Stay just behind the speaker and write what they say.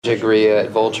Jagriya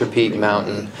at Vulture Peak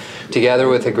Mountain, together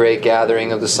with a great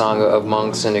gathering of the Sangha of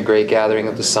monks and a great gathering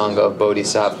of the Sangha of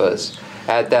bodhisattvas.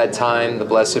 At that time, the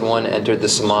Blessed One entered the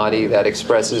Samadhi that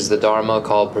expresses the Dharma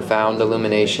called profound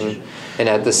illumination, and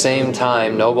at the same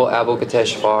time, noble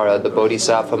Avalokiteshvara, the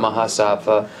Bodhisattva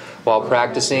Mahasattva, while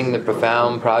practicing the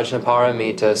profound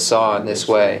Prajnaparamita, saw in this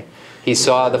way. He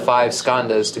saw the 5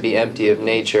 skandhas to be empty of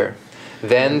nature.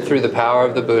 Then, through the power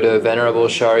of the Buddha, Venerable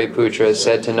Shariputra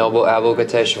said to noble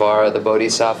Avalokiteshvara, the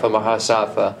Bodhisattva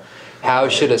Mahasattva, "How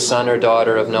should a son or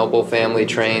daughter of noble family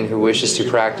train who wishes to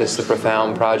practice the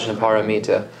profound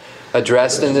Prajnaparamita?"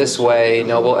 Addressed in this way,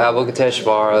 noble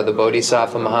Avalokiteshvara, the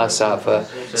Bodhisattva Mahasattva,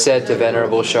 said to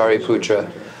Venerable Shariputra,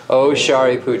 "O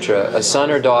Shariputra, a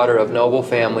son or daughter of noble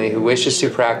family who wishes to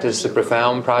practice the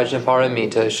profound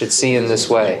Prajnaparamita should see in this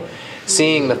way,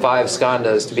 seeing the 5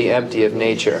 skandhas to be empty of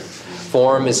nature.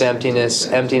 Form is emptiness,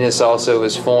 emptiness also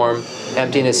is form,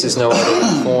 emptiness is no other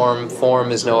than form,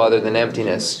 form is no other than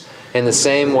emptiness. In the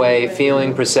same way,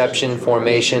 feeling, perception,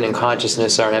 formation, and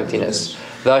consciousness are emptiness.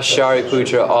 Thus,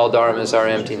 Shariputra, all dharmas are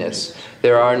emptiness.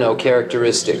 There are no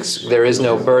characteristics. There is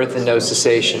no birth and no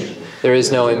cessation. There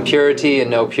is no impurity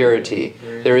and no purity.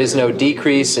 There is no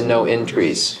decrease and no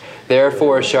increase.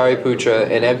 Therefore, Shariputra,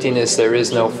 in emptiness there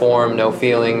is no form, no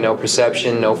feeling, no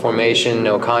perception, no formation,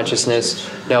 no consciousness,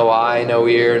 no eye, no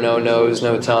ear, no nose,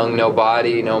 no tongue, no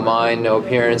body, no mind, no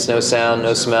appearance, no sound,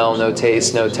 no smell, no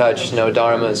taste, no touch, no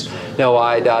dharmas, no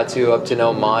eye dhatu up to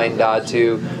no mind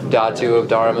dhatu, dhatu of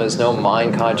dharmas, no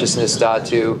mind consciousness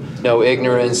dhatu, no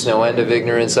ignorance, no end of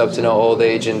ignorance up to no old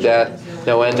age and death,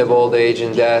 no end of old age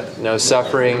and death, no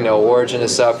suffering, no origin of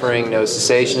suffering, no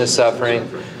cessation of suffering,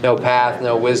 no path,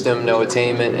 no wisdom, no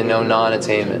attainment, and no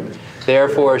non-attainment.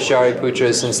 Therefore,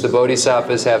 Shariputra, since the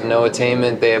bodhisattvas have no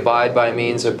attainment, they abide by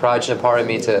means of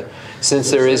Prajnaparamita. Since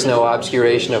there is no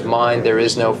obscuration of mind, there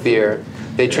is no fear.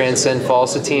 They transcend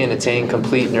falsity and attain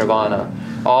complete nirvana.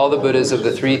 All the Buddhas of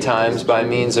the 3 times, by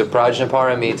means of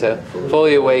Prajnaparamita,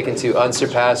 fully awaken to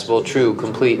unsurpassable, true,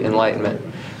 complete enlightenment.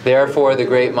 Therefore, the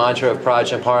great mantra of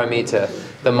Prajnaparamita,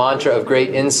 the mantra of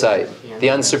great insight, the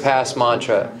unsurpassed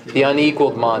mantra, the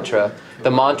unequaled mantra, the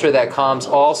mantra that calms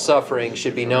all suffering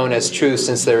should be known as truth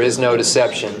since there is no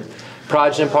deception.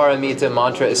 Prajnaparamita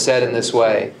mantra is said in this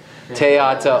way, Te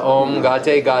ata om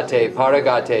gate gate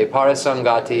paragate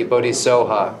parasangati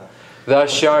bodhisoha.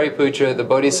 Thus Shariputra, the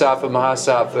Bodhisattva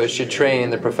Mahasattva, should train in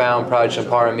the profound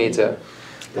Prajnaparamita.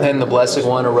 Then the Blessed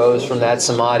One arose from that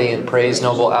samadhi and praised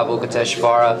noble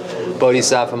Avalokiteshvara,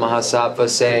 Bodhisattva Mahasattva,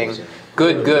 saying,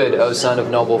 "Good, good, O son of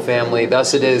noble family,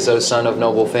 thus it is, O son of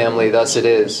noble family, thus it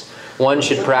is. One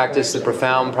should practice the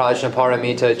profound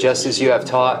Prajnaparamita just as you have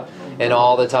taught, and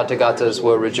all the Tathagatas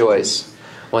will rejoice."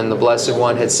 When the Blessed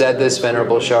One had said this,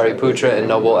 Venerable Shariputra and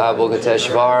noble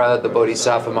Avalokiteshvara, the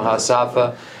Bodhisattva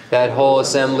Mahasattva, that whole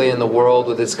assembly in the world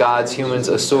with its gods, humans,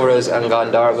 asuras, and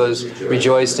Gandharvas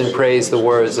rejoiced and praised the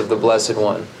words of the Blessed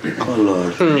One.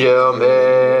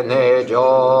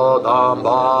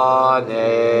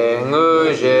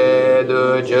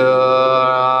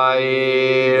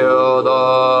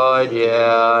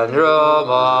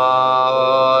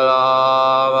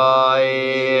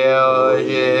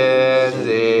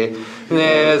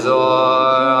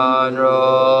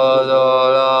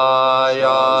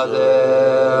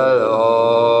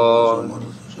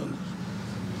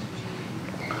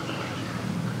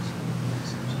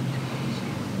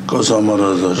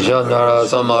 Shandara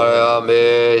Samaraya Me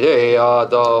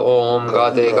Yata Om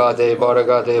Gate Gate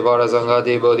Paragate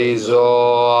Parasangati Bodhiso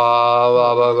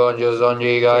Avagonja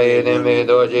Sanji Gai Nimi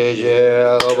Doji She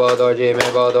Obadoji Me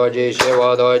Badoji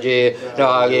Shiva Doji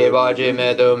Ragi Baji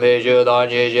Me Tumi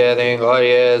Shudanji She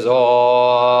Thinkari So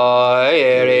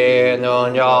Eri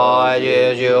Nunja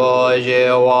Jiju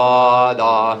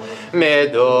Shiwada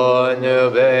Midu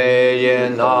Nube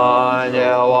Jintan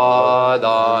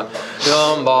Wada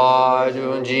Yamba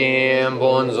Junjin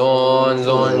Bunzun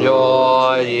Zunjo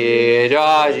Yi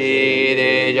Jaji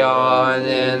De Jan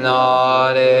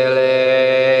Na De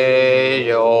Le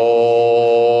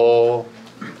Jo.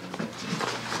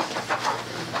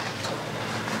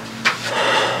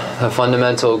 The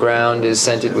fundamental ground is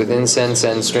scented with incense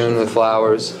and strewn with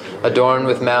flowers, adorned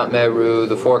with Mount Meru,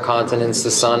 the 4 continents,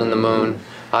 the sun and the moon.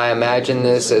 I imagine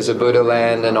this as a Buddha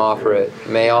land and offer it.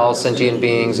 May all sentient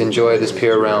beings enjoy this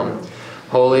pure realm.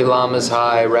 Holy Lamas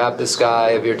high, wrap the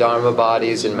sky of your Dharma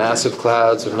bodies in massive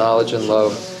clouds of knowledge and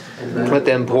love. Let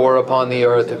them pour upon the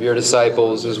earth of your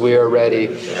disciples as we are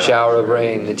ready, shower of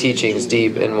rain, the teachings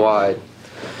deep and wide.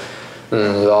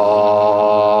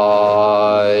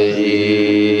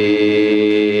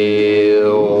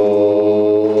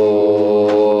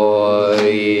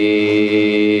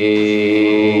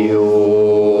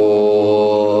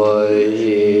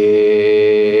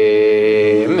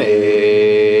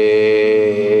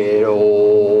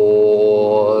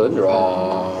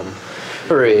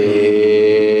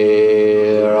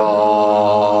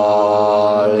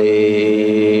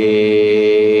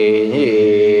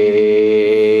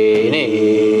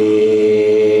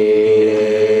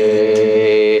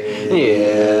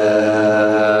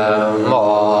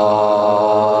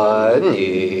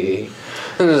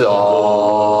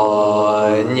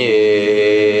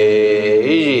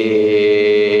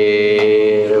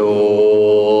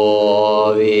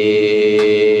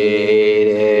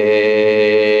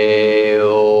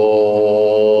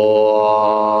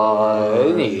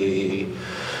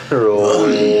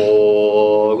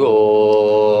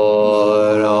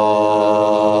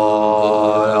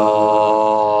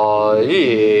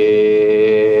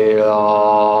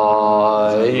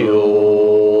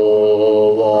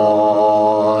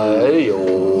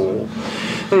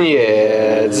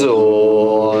 ye zu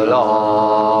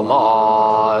la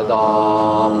ma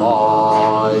da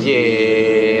ma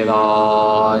ye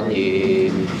la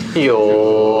ni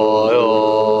yo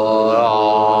yo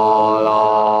la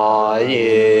la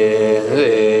ye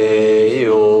re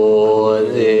yo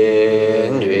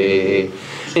zen re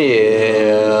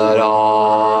ye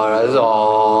ra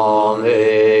zong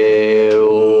re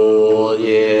ru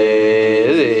ye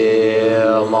ze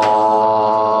ma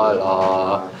la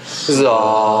za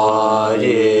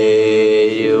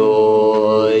ye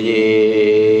yo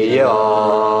ye ya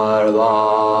ba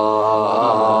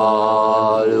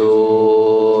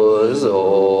lu zo.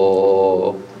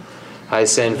 I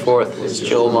send forth this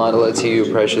Jewel Mandala to you,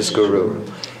 precious Guru.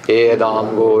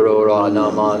 Edam Guru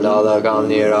Rana Mandala Gam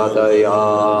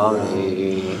Niradayami.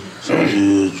 Zhe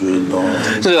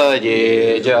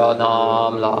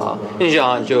Janam La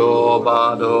Jancho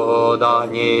Bado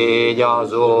Dani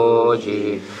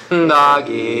Yazoji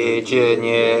Dagi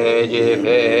Chenye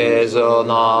Jipezo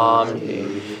Namji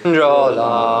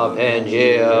Drola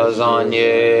Penje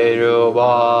Zanye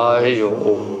Rubajo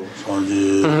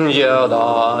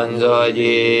Jadan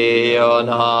Zaji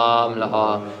Yonam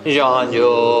La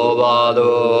Janjo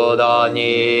Bado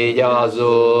Dani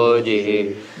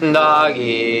Yazoji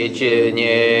Dagi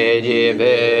Chenye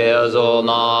Jipezo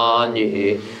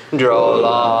Namji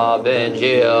Drola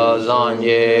Penje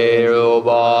Zanye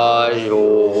Rubajo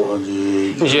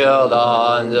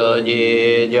Jadan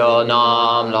Zaji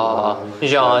Yonam La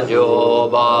Janjo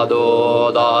Bado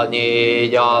Dani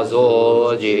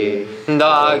Yazoji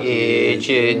Dagi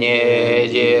Chenye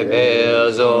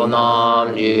Jipezo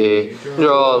Namji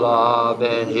Drola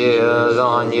Penje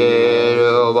Zanye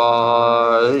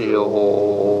Rubajo.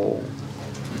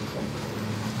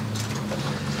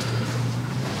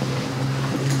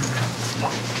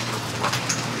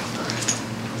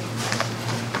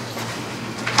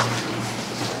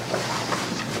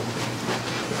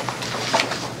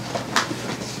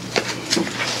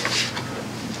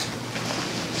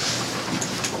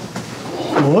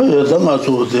 Oye, dama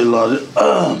su de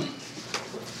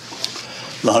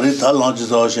lari ta lanchi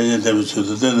sa shenyen temi su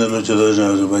de tenne lo chida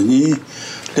jen riba ni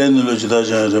tenne lo chida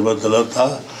jen riba tala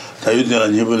ta tayu de la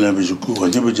nipa lembi shi kuwa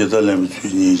nipa cheta lembi su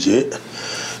ni je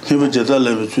nipa cheta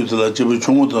lembi su tala chibi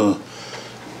chungu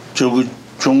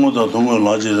ta tongo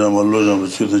lanchi rima lo jambi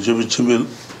su ta chibi chimbi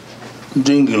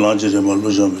jingi lanchi rima lo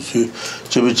jambi su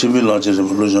chibi chimbi lanchi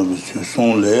rima lo jambi su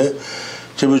son le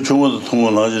chibi chungu ta tongo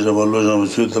lanchi rima lo jambi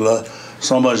su tala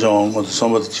Samba Jean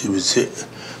Samba Chibitse,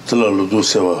 Tela Ludu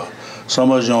Seva.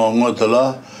 Samba Jean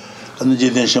Ngotala, and the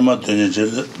Jidin Shema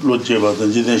Tunja, Lojeba,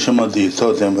 and Jidin Shema di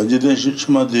Totem, Jidin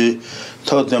Shema di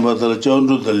Totem, but the John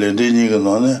to the Lendi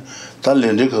Niganone,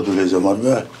 Talendica to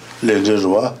Lezamarba,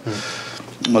 Lenderwa,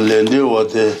 Lendi what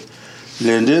the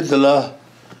Lendi de la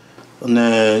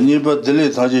Niba Dele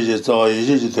Taji,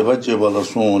 Tebacheba la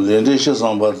Son, Lendi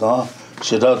Samba,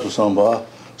 Sheda to Samba,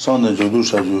 Son and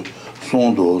Jodusha.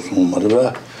 Sondo son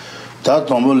marba ta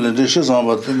tombo le de chez en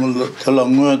bat tela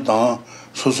moins dans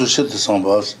société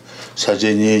samba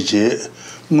sajeni je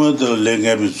moi de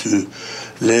lengabitu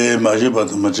le maje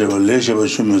bat maje le je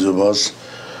suis me bas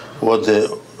what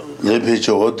le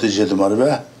pecho what je de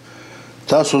marba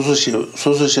ta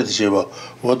société cheba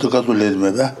what ka to le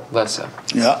me ba Lessa.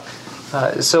 yeah.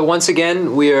 So once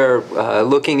again, we are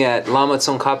looking at Lama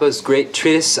Tsongkhapa's great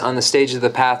treatise on the stage of the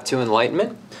path to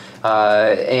enlightenment.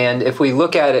 And if we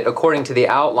look at it according to the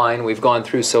outline we've gone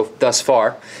through thus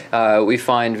far, we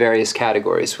find various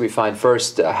categories. We find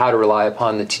first how to rely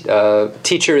upon the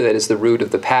teacher, that is the root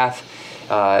of the path,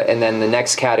 and then the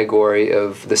next category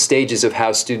of the stages of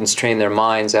how students train their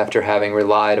minds after having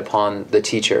relied upon the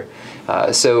teacher.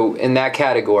 So in that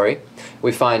category,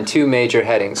 we find two major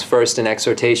headings. First, an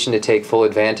exhortation to take full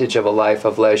advantage of a life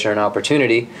of leisure and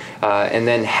opportunity, and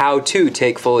then how to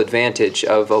take full advantage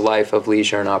of a life of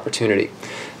leisure and opportunity.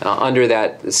 Under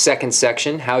that second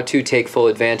section, how to take full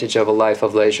advantage of a life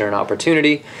of leisure and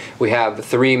opportunity, we have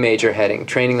three major headings: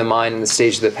 training the mind in the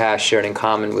stage of the past shared in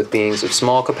common with beings of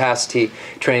small capacity,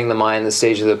 training the mind in the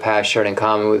stage of the past shared in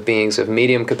common with beings of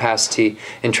medium capacity,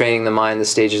 and training the mind in the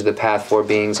stages of the path for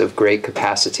beings of great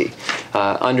capacity.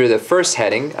 Under the first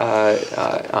heading, training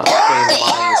the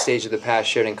mind in the stage of the past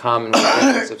shared in common with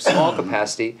beings of small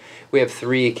capacity, we have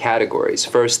three categories.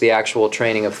 First, the actual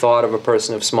training of thought of a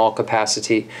person of small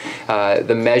capacity,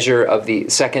 the measure of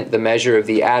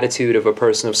the attitude of a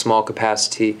person of small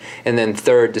capacity, and then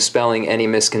third, dispelling any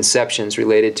misconceptions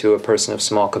related to a person of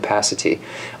small capacity.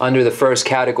 Under the first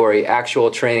category,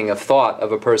 actual training of thought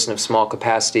of a person of small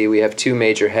capacity, we have two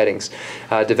major headings: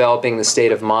 developing the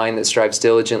state of mind that strives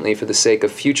diligently for the sake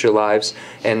of future lives,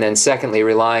 and then secondly,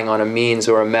 relying on a means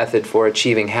or a method for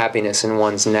achieving happiness in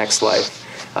one's next life.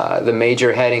 The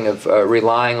major heading of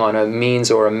relying on a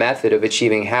means or a method of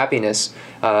achieving happiness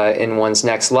in one's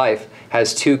next life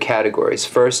has two categories.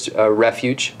 First,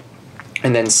 refuge,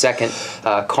 and then second,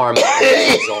 karma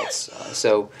results.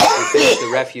 So we finished the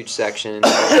refuge section, and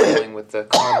now we're dealing with the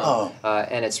karma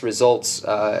and its results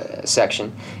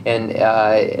section.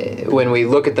 And when we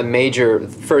look at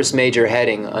the first major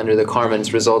heading under the karma and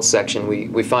its results section,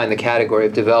 we find the category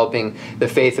of developing the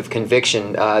faith of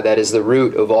conviction that is the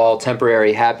root of all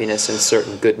temporary happiness and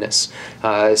certain goodness.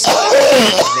 So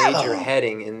the major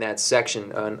heading in that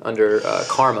section under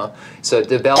karma. So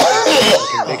developing faith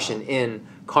and conviction in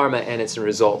karma and its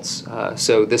results.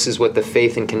 So this is what the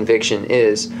faith and conviction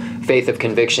is. Faith of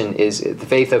conviction is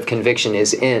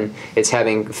it's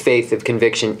having faith of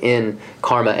conviction in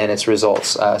karma and its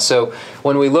results. So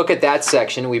when we look at that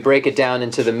section, we break it down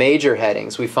into the major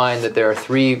headings. We find that there are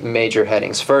three major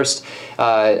headings. First,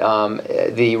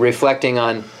 the reflecting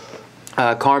on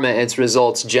karma and its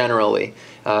results generally.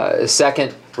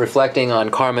 Second, reflecting on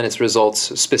karma and its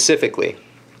results specifically,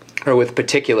 or with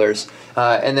particulars.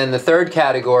 And then the third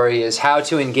category is how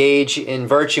to engage in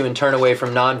virtue and turn away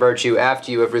from non-virtue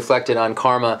after you have reflected on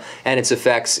karma and its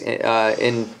effects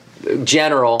in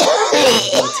general,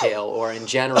 in detail, or in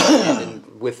general and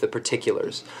with the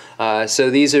particulars. So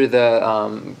these are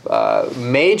the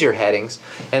major headings.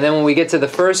 And then when we get to the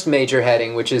first major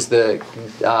heading, which is the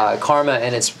karma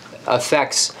and its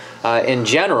effects in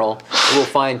general, we'll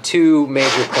find two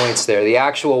major points there: the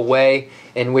actual way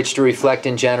in which to reflect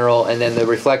in general, and then the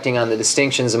reflecting on the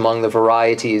distinctions among the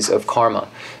varieties of karma.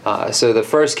 So the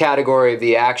first category of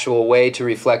the actual way to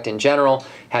reflect in general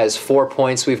has 4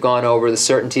 points we've gone over: the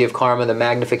certainty of karma, the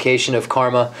magnification of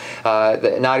karma,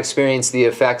 not experience the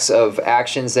effects of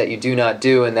actions that you do not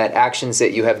do, and that actions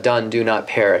that you have done do not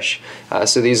perish.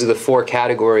 So these are the 4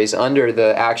 categories under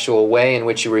the actual way in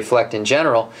which you reflect in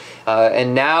general.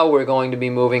 And now we're going to be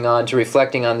moving on to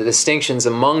reflecting on the distinctions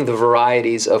among the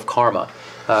varieties of karma.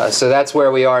 So that's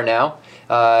where we are now.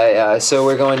 So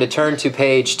we're going to turn to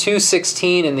page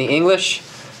 216 in the English,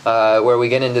 where we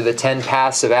get into the 10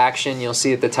 paths of action. You'll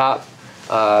see at the top.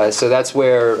 So that's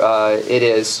where it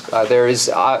is. There is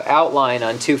outline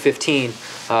on 215,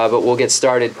 but we'll get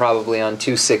started probably on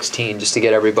 216 just to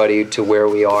get everybody to where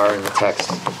we are in the text.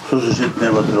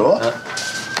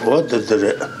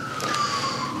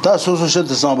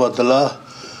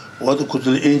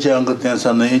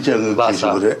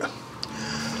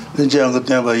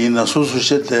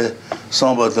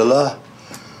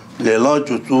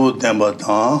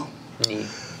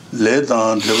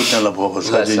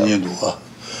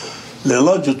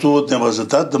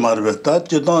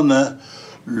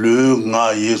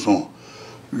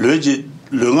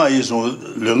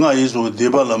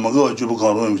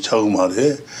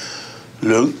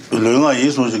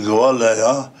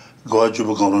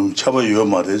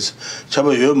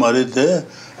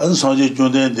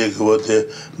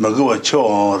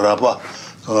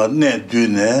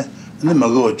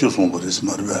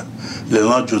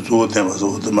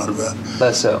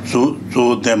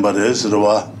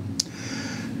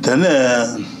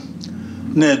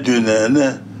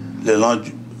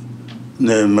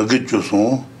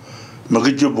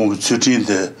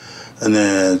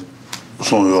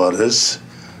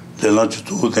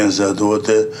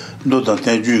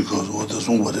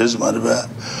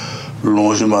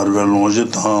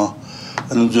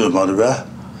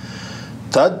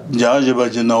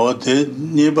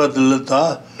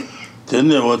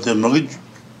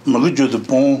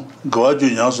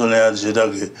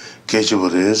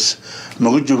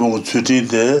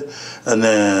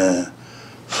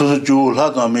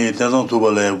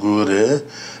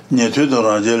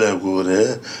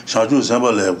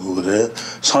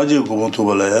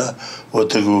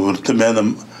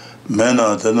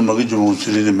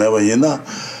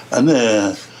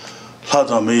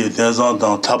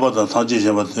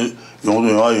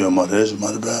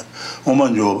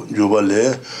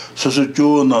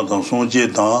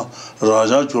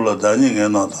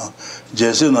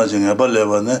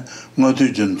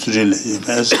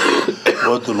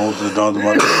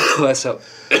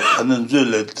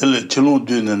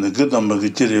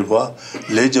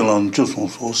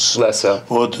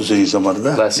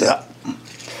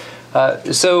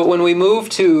 So when we move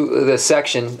to the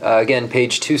section, again,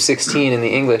 page 216 in the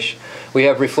English, we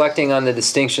have reflecting on the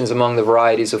distinctions among the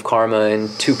varieties of karma in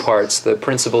two parts, the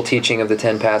principal teaching of the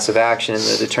 10 passive action and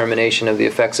the determination of the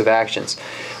effects of actions.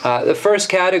 The first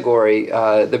category,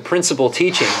 the principal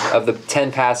teaching of the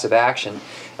 10 passive action,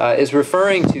 is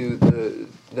referring to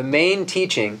the main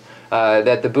teaching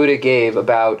that the Buddha gave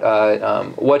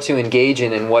about what to engage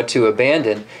in and what to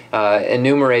abandon,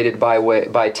 enumerated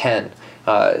by 10.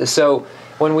 So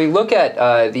when we look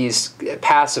at these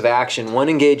passive action, one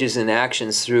engages in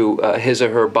actions through his or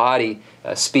her body,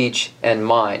 speech, and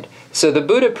mind. So the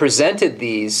Buddha presented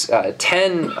these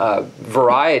 10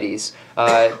 varieties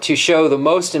to show the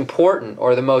most important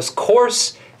or the most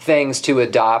coarse things to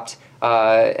adopt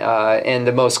and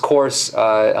the most coarse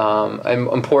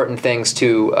important things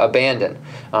to abandon.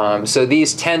 So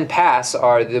these 10 paths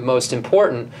are the most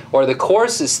important or the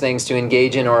coarsest things to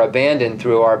engage in or abandon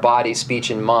through our body,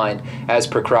 speech, and mind as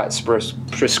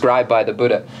prescribed by the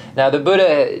Buddha. Now the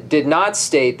Buddha did not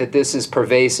state that this is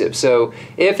pervasive. So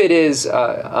if it is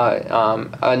a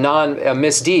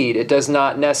misdeed, it does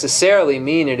not necessarily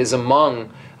mean it is among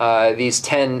these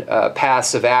 10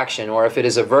 paths of action, or if it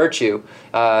is a virtue,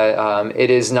 it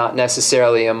is not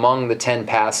necessarily among the 10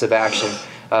 paths of action.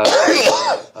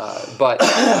 But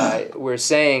we're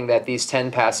saying that these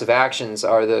 10 passive actions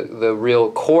are the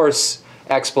real coarse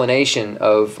explanation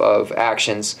of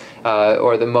actions,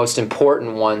 or the most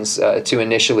important ones to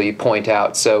initially point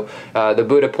out. So the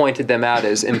Buddha pointed them out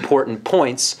as important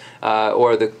points,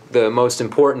 or the most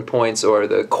important points, or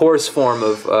the coarse form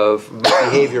of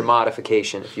behavior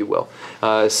modification, if you will.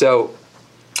 But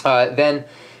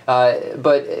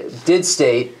did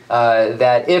state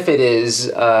that if it is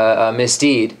a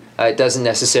misdeed, it doesn't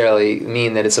necessarily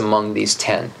mean that it's among these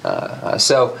 10.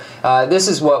 So this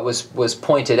is what was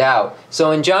pointed out. So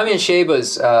in Jamyang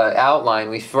Sheba's outline,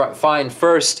 we find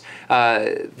first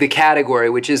the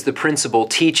category, which is the principal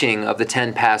teaching of the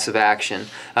 10 passive action,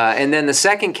 and then the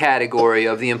second category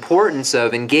of the importance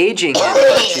of engaging in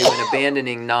virtue and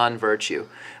abandoning non-virtue.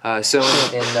 So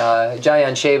in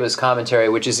Jamyang Sheba's commentary,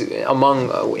 which is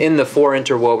in the four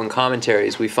interwoven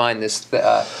commentaries, we find this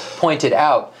pointed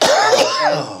out.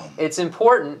 And it's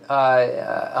important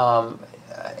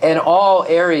in all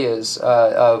areas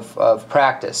of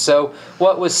practice. So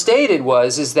what was stated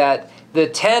is that their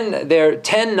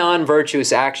 10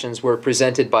 non-virtuous actions were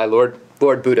presented by Lord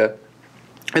Buddha,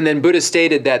 and then Buddha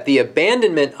stated that the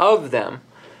abandonment of them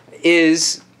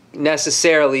is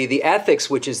necessarily the ethics,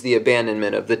 which is the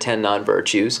abandonment of the 10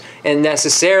 non-virtues, and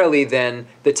necessarily then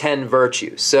the 10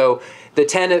 virtues. So the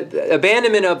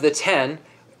abandonment of the 10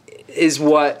 is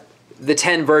what the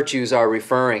 10 virtues are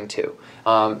referring to.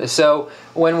 So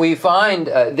when we find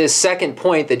this second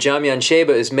point that Jamyang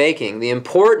Sheba is making, the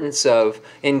importance of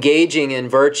engaging in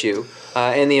virtue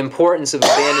and the importance of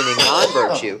abandoning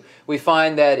non-virtue, we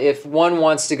find that if one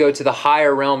wants to go to the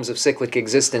higher realms of cyclic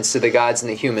existence, to the gods and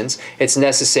the humans, it's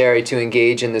necessary to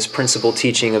engage in this principal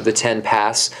teaching of the 10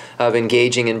 paths of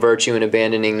engaging in virtue and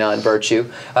abandoning non-virtue.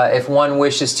 If one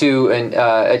wishes to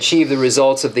achieve the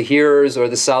results of the hearers or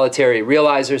the solitary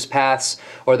realizers' paths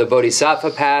or the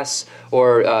bodhisattva paths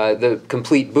or the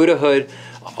complete Buddhahood,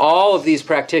 all of these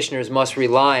practitioners must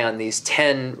rely on these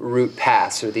 10 root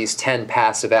paths, or these 10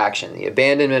 paths of action, the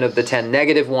abandonment of the 10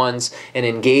 negative ones and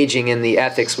engaging in the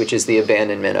ethics, which is the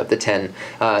abandonment of the 10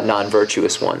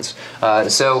 non-virtuous ones.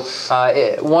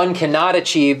 One cannot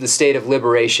achieve the state of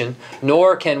liberation,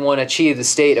 nor can one achieve the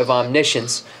state of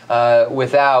omniscience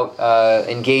without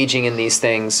engaging in these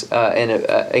things, and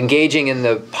engaging in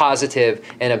the positive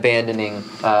and abandoning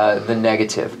the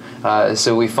negative.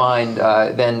 So we find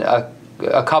then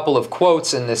a couple of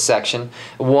quotes in this section.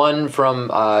 One from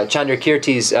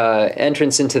Chandrakirti's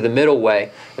entrance into the middle way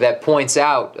that points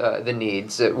out the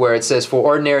needs, where it says, "For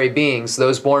ordinary beings,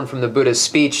 those born from the Buddha's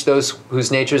speech, those whose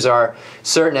natures are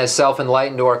certain as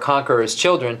self-enlightened or conquerors'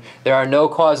 children, there are no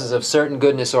causes of certain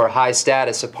goodness or high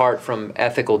status apart from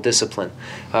ethical discipline."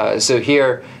 So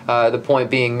here the point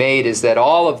being made is that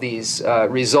all of these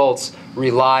results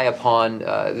rely upon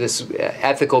this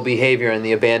ethical behavior and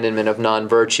the abandonment of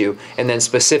non-virtue, and then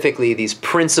specifically these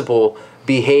principal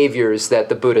behaviors that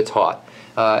the Buddha taught.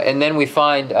 And then we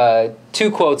find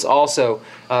two quotes also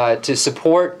to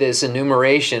support this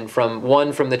enumeration,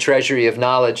 one from the Treasury of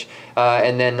Knowledge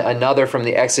and then another from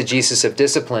the Exegesis of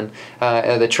Discipline,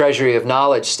 the Treasury of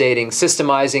Knowledge stating,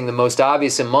 systemizing the most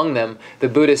obvious among them, the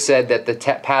Buddha said that the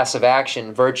paths of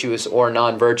action, virtuous or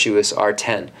non-virtuous, are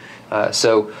 10.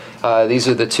 So these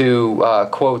are the two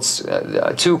quotes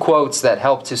that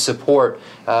help to support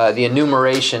the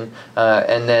enumeration,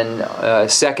 and then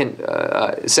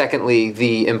secondly,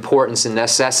 the importance and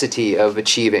necessity of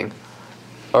achieving,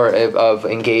 or of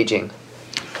engaging.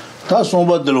 다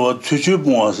송바들와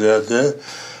추추봉하세요.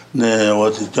 네,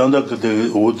 어디 장다 그때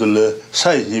오들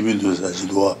사이 예빈도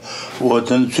사지도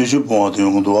어떤 추추봉하도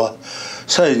용도와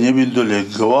사이 예빈도래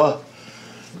그와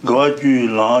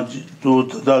또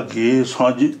다기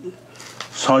상지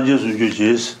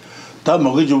수주지스 다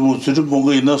먹이 좀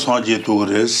추추봉거 있나 상지도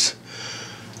그랬어.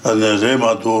 아니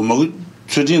레마도 먹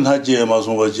추진 하지에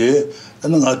마송바지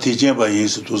and I teach by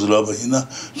his to the love in a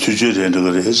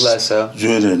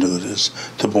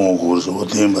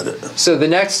So the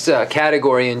next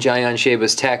category in Jayan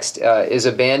Sheba's text is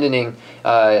abandoning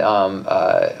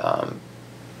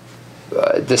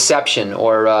deception,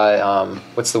 or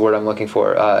what's the word I'm looking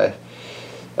for?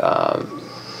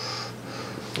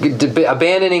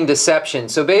 Abandoning deception.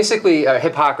 So basically,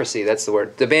 hypocrisy, that's the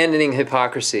word. Abandoning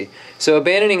hypocrisy. So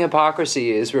abandoning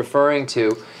hypocrisy is referring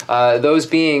to those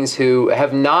beings who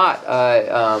have not,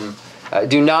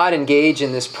 do not engage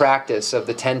in this practice of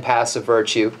the 10 paths of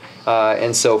virtue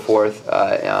and so forth.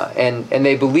 And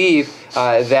they believe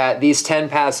that these 10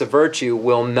 paths of virtue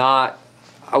will not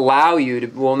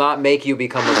will not make you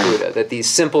become a Buddha, that these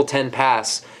simple 10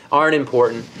 paths aren't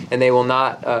important and they will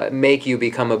not make you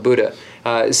become a Buddha.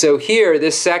 So here,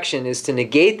 this section is to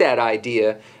negate that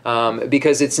idea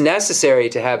because it's necessary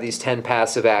to have these 10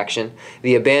 paths of action,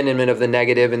 the abandonment of the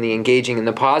negative and the engaging in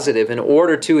the positive, in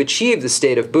order to achieve the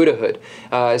state of Buddhahood.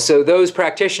 So those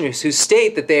practitioners who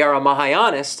state that they are a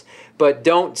Mahayanist but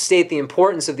don't state the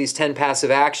importance of these 10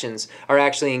 passive actions are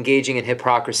actually engaging in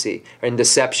hypocrisy or in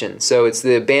deception. So it's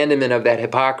the abandonment of that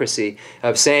hypocrisy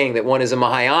of saying that one is a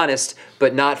Mahayanist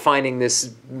but not finding this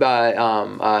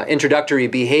introductory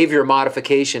behavior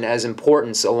modification as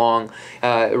importance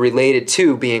related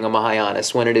to being a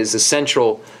Mahayanist, when it is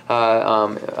essential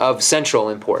of central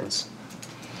importance.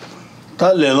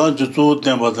 다 레랑 주주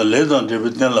때마다 레당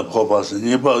데비텐라 포바스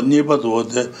니바도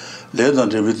레당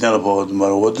데비텐라 포바도 말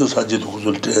어디 사지도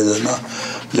구슬 때잖아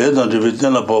레당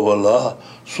데비텐라 포발라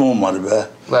소마르베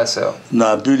라서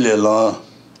나빌레랑도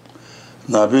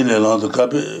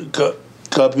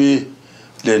카비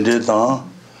렌데당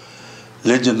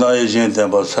레전다의 gente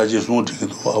사지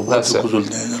소티도 어디 구슬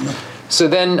때잖아. So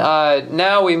then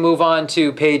now we move on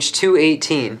to page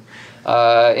 218.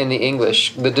 In the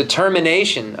English, the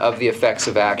determination of the effects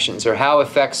of actions, or how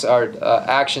effects are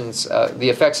the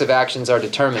effects of actions are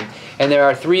determined. And there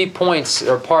are 3 points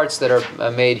or parts that are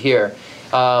made here.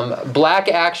 Black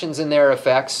actions and their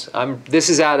effects. This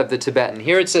is out of the Tibetan.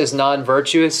 Here it says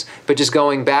non-virtuous, but just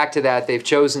going back to that, they've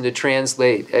chosen to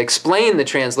explain the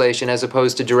translation as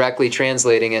opposed to directly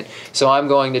translating it. So I'm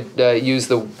going to use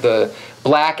the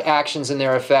black actions and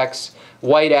their effects,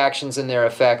 white actions and their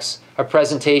effects, a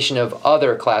presentation of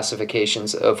other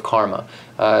classifications of karma.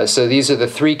 So these are the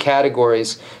 3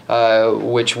 categories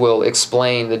which will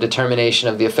explain the determination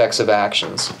of the effects of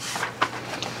actions.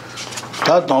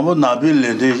 다 너무 나비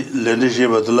렌데시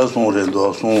받을라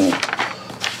송렌도 송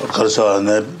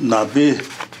가르사네 나비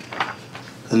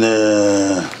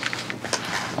네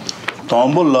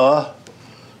담불라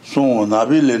송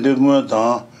나비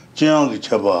렌데고다 지양기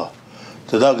쳐봐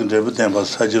대다근 데부터 봐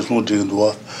사지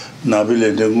송딩도 나비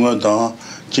렌데고다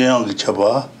지양기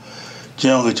쳐봐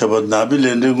나비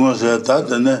렌데고서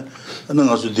다네 는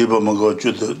가서 디바 먹어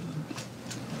주도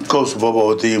Coast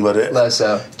Bobo Timbare.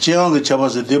 Chiang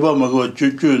Chabas Deba Mago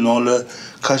Chuchu Nola,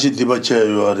 Kashi Deba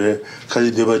Chayore,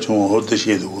 Kashi Deba Chum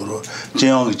Hoteshiduro,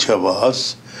 Chiang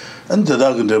Chabas, and the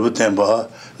Dagan Debu Temba,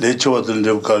 Lechot and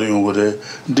Debu Kariungure,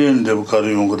 Din Debu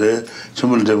Kariungure,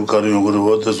 Chimul Debu Kariungure,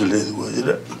 what does the lady was?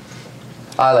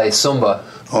 Ale Sumba.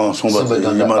 Oh, Sumba.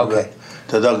 Okay.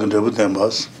 The Dagan Debu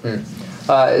Tembas.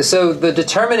 So the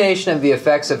determination of the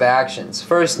effects of actions.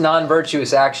 First,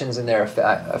 non-virtuous actions and their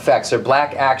effects, or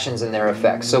black actions and their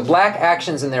effects. So black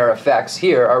actions and their effects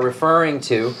here are referring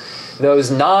to those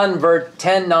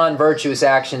 10 non-virtuous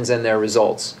actions and their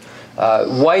results.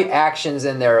 white actions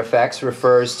and their effects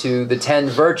refers to the 10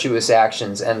 virtuous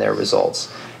actions and their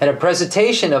results. And a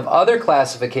presentation of other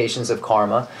classifications of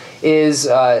karma is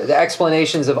the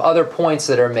explanations of other points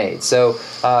that are made. So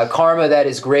karma that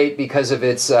is great because of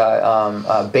its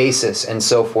basis and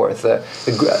so forth. A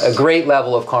great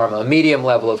level of karma, a medium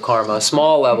level of karma, a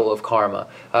small level of karma.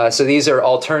 So these are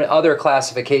other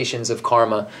classifications of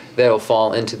karma that will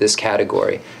fall into this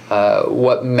category.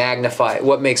 What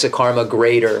makes a karma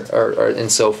greater, or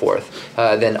and so forth,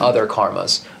 than other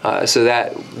karmas. So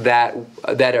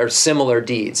that are similar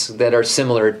deeds, that are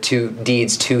similar to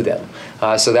deeds to them.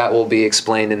 So that will be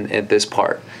explained in this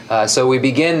part. So we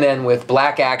begin then with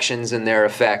black actions and their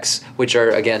effects, which are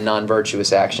again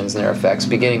non-virtuous actions and their effects,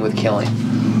 beginning with killing.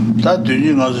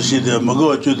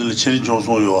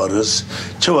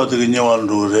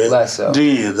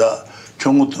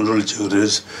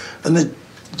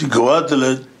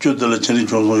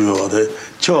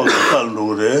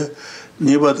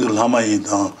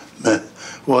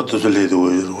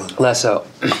 Less so.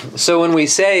 So when we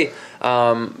say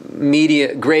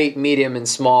great, medium, and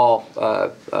small,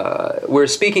 we're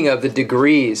speaking of the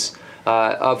degrees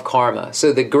of karma.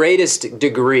 So the greatest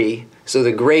degree, so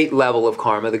the great level of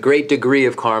karma, the great degree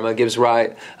of karma gives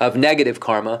rise, of negative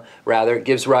karma, rather,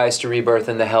 gives rise to rebirth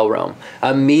in the hell realm.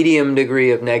 A medium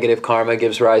degree of negative karma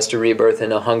gives rise to rebirth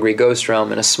in a hungry ghost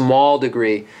realm, and a small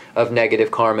degree of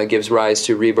negative karma gives rise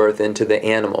to rebirth into the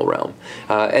animal realm.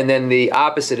 And then the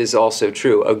opposite is also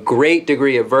true. A great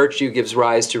degree of virtue gives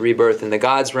rise to rebirth in the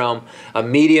gods realm. A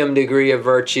medium degree of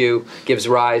virtue gives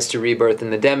rise to rebirth in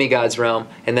the demigods realm.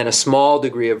 And then a small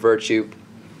degree of virtue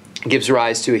gives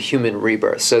rise to a human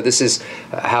rebirth. So this is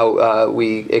how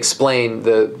we explain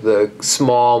the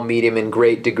small, medium, and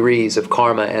great degrees of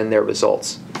karma and their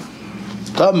results.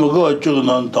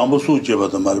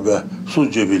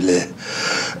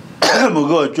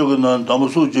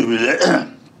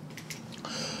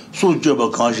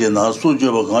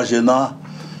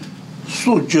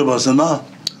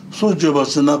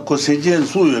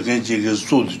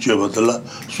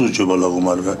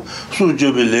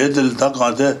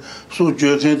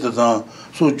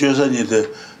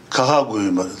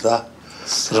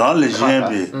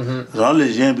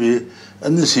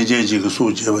 And the CJ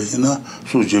Sujevina,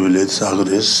 Sujevilet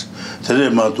Sagres,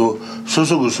 Telemato,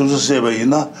 Susu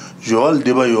Sebina, Joal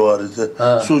Debayor,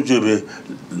 Sujeve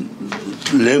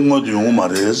Lemo de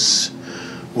Umares,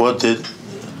 what did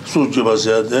Sujeva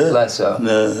said there?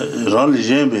 Ranli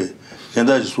Jembe, and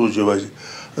that is Sujeva,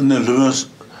 and the Lewis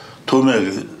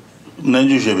Tomeg,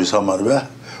 Nanjujevi Samarba,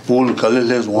 Wool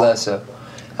Kaleles one.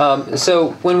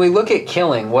 So when we look at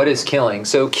killing, what is killing?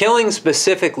 So killing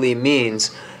specifically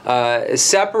means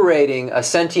separating a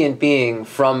sentient being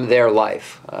from their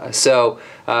life. So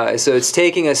it's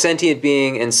taking a sentient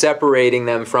being and separating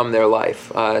them from their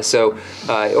life.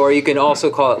 Or you can also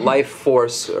call it life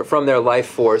force, or from their life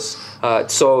force.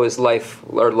 So is life,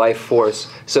 or life force.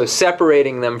 So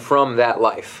separating them from that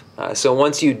life. So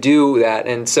once you do that,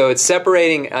 and so it's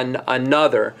separating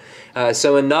another.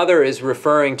 So another is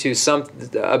referring to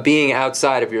a being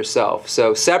outside of yourself.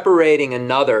 So separating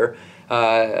another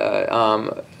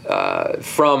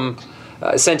from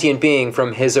a sentient being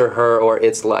from his or her or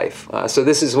its life. So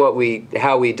this is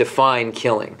how we define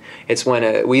killing. It's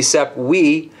when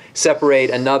we separate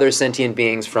another sentient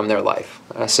beings from their life.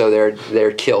 So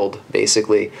they're killed,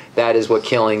 basically. That is what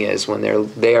killing is, when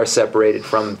they are separated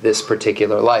from this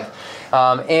particular life.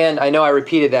 And I know I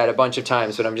repeated that a bunch of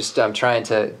times, but I'm trying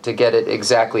to get it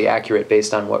exactly accurate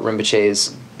based on what Rinpoche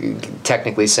is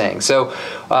technically saying. So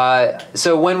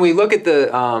when we look at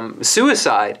the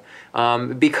suicide,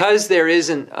 because there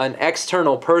isn't an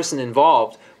external person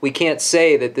involved, we can't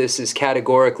say that this is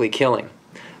categorically killing.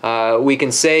 We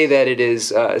can say that it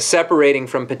is separating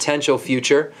from potential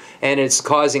future and it's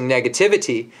causing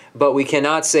negativity, but we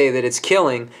cannot say that it's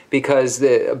killing, because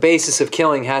the basis of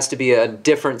killing has to be a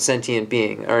different sentient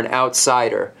being or an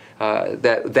outsider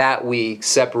that we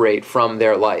separate from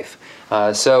their life.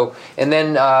 And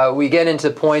then we get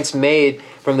into points made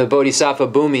from the Bodhisattva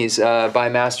Bhumis by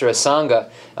Master Asanga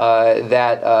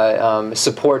that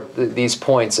support these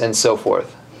points and so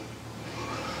forth.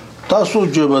 Ta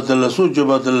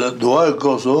sujebatela doa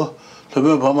koso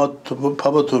tobe pama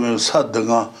tome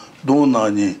sadanga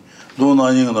donani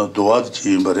na doa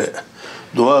jimbare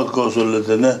doa koso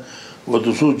letene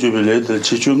wodu sujebele de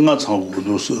chichunga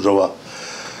changudu rawa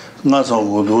nga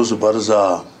changudu su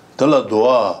barza tala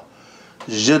doa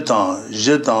jetan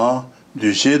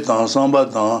du jetan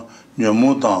sambatan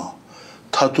nyamutan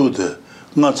tatude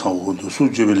nga changudu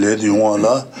sujebele de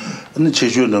wala ne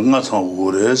chichunga nga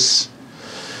changures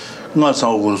nga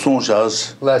sang song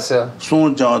shas Lessa.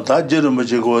 song jang da jerum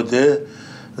je go de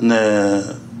ne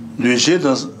du she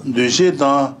da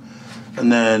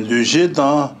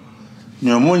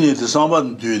nyomoni de samba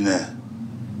du ne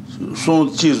son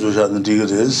ji zu sha de ge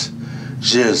res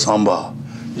je samba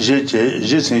je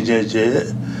sen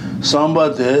je samba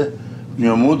de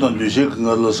nyomo dan du she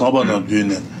nga le samba dan du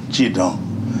ne ji dan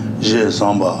je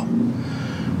samba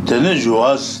tene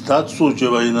joas ta su je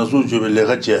ba ina su je le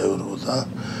ga je ro ta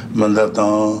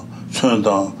mandatan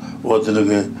chundan wo de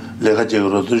ge le ga je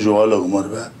ro de joa le mo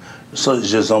ba sa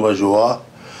je samba joa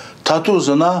ta tu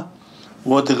zna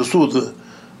wo de su de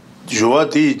joa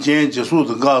de jian je su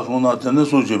de ga su na tene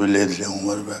su je le de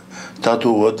mo ba ta tu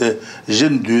wo de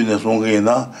jin du ne song ge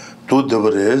na to de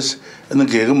bres en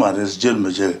ge ge ma res je me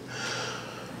je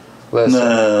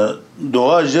ne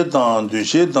doa je dans du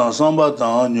che dans samba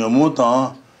dans nyomo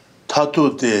dans tato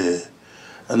de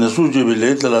en su je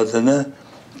le de la tene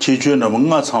chi chue na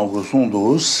nga chang go song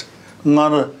dos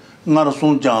ngar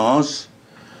song jans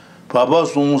baba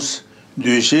song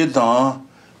du che dans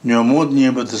nyomo ni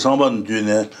ba de samba du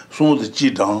ne song de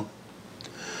ji dang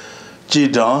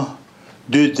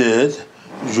de de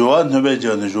joa ne be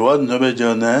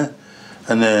jane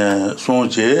en song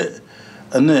je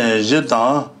en je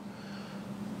dans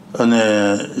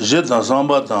je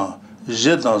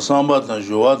dans samba dans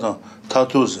joa dans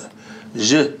tatus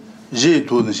je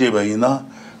tout ne sais pas ina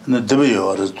ne debe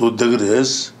yo tout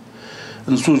degres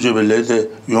ne suje bele de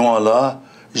yonala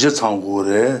je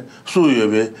changore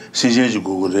suyebe sinjen ji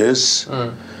gores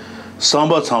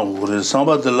samba changore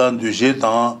samba de lan du je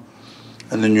dans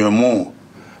ne nyomo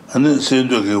ne c'est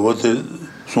de que wote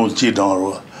son ji dans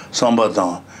ro samba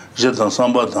dans je dans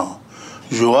samba dans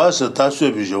joa c'est ta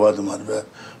sube joa de marbe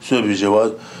sube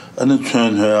joa ane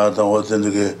chun ya da wo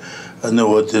de ge ane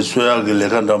wo de soya ge le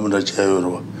kan da mu da che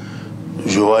yo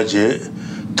joa je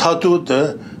ta tu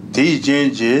de di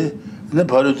jin je ne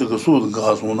pa le de su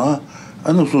ga su na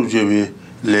ane su je bi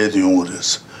le de yong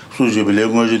res su je bi le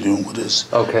ngo je de yong res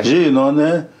Okay. je no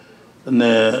ne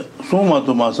su ma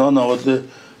to ma sa na wo de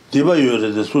di ba yo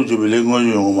re de su je bi le ngo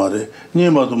je yong ma re ni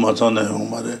ma to ma sa na yong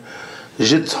ma re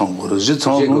je chang go je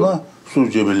chang na su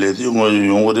je bi le de ngo je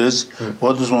yong res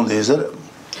what is on the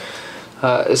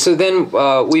So then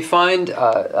we find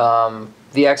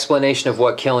the explanation of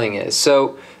what killing is.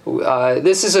 So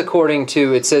this is according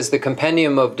to, it says, the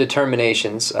Compendium of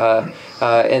Determinations.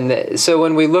 So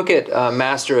when we look at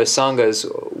Master Asanga's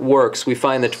works, we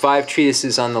find the 5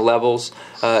 treatises on the levels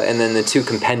and then the 2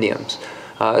 compendiums.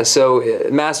 So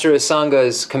Master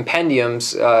Asanga's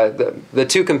compendiums, the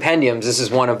 2 compendiums, this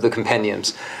is one of the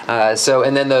compendiums.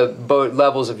 And then the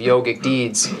levels of yogic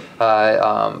deeds.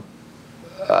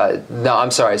 No,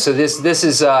 I'm sorry. So this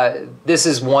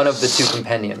is one of the 2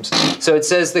 compendiums. So it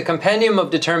says the Compendium of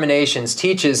Determinations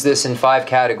teaches this in 5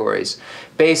 categories: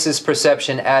 basis,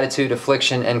 perception, attitude,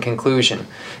 affliction, and conclusion.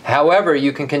 However,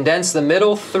 you can condense the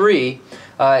middle 3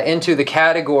 into the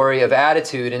category of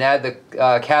attitude and add the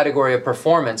category of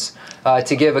performance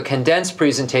to give a condensed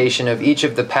presentation of each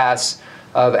of the paths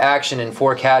of action in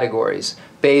 4 categories: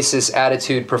 basis,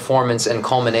 attitude, performance, and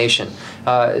culmination.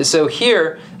 So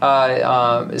here,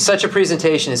 such a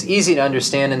presentation is easy to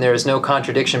understand, and there is no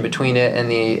contradiction between it and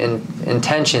the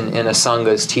intention in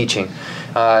Asanga's teaching.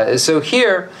 So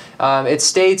here, it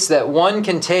states that one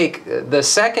can take the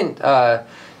second,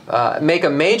 make a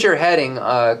major heading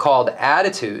called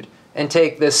attitude, and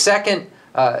take the second,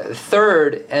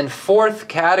 third, and fourth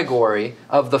category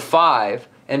of the 5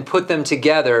 and put them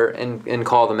together and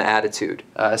call them attitude.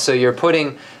 So you're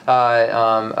putting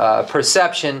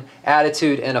perception,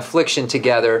 attitude, and affliction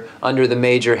together under the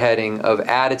major heading of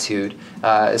attitude.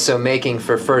 So making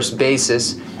for first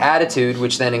basis, attitude,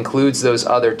 which then includes those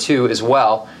other 2 as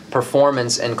well,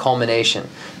 performance and culmination.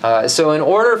 So in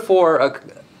order for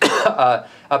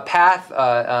a path,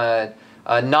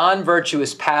 a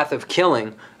non-virtuous path of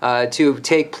killing to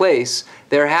take place,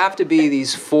 there have to be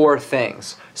these 4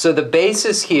 things. So the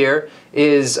basis here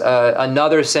is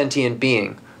another sentient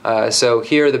being. So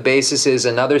here the basis is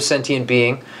another sentient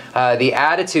being. The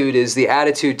attitude is the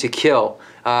attitude to kill.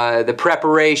 The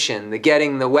preparation, the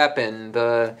getting the weapon,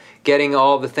 the getting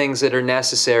all the things that are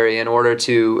necessary in order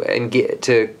to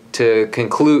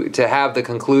conclude, to have the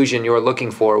conclusion you're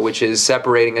looking for, which is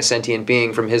separating a sentient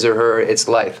being from his or her its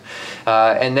life.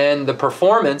 And then the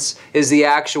performance is the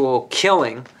actual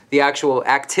killing, the actual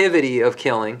activity of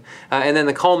killing, and then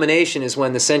the culmination is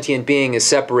when the sentient being is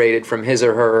separated from his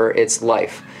or her its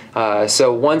life.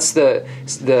 So once the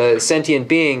sentient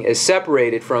being is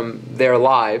separated from their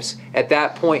lives, at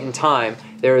that point in time,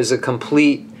 there is a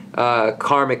complete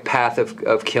karmic path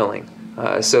of killing.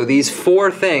 So these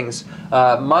four things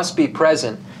must be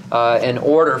present in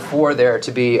order for there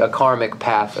to be a karmic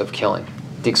path of killing.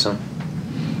 Dixon.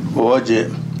 Oje.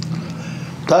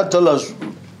 Tatala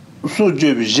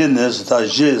sujebi jenes ta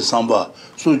je samba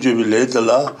sujebi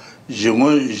letala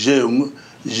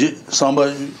je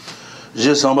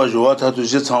samba joa tatu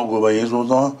je chango ba yin so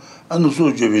dan anu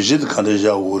sujebi je kan de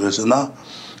ja wo res na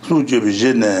sujebi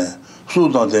jene su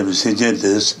dan de senjen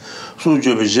des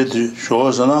sujebi je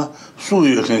sho sana su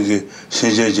yu kan ge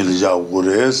senjen je ja wo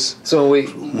res. So we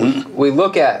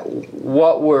look at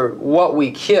what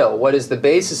we kill, what is the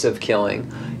basis of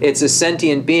killing. It's a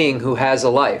sentient being who has a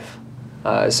life.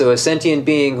 So a sentient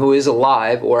being who is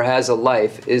alive or has a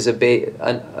life is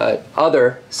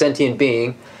other sentient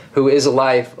being who is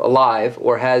alive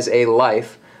or has a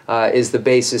life is the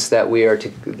basis that we are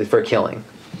for killing.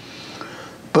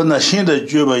 But na shin de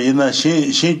jue ba yin na shin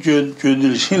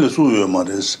de shin le su yo ma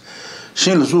des.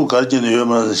 Shin le su ka jin yo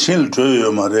ma shin le jue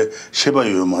yo ma de sheba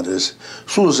yo ma des.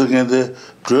 Su se gen de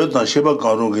jue da sheba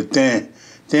ka ro ge ten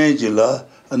ji la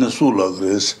an su la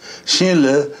gres. Shin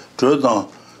le jue da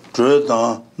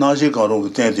na ji ka ro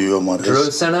ge ten de yo ma des.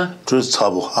 Jue sana? Jue cha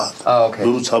bu ha. Oh, okay.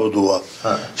 Du cha bu du wa.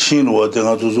 Shin wo de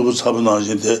ga du zu cha bu na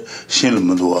ji de shin le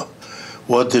mu du wa.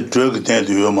 What the drug tend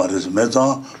to your mothers,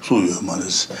 Mezan, Su your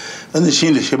mothers. And the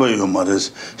Shin Sheba your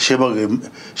mothers, Sheba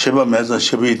Mezan,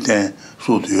 Shebi ten,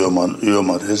 Su to your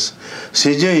mothers.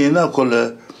 Seja in a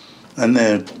color and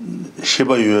then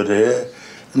Sheba yore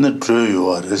and the true you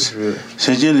are.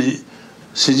 Seja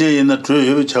in a true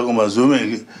you, Chagoma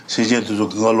Zumi, Seja to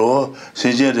Galo,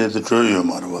 Seja the true your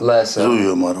mother. Less so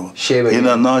your mother. Sheba in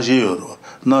a Naji or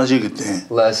Naji ten.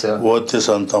 Less What is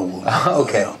Santa?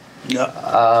 Okay.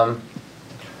 Yeah.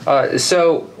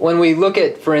 So when we look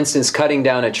at, for instance, cutting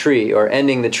down a tree or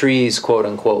ending the tree's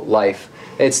quote-unquote life,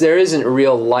 there isn't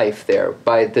real life there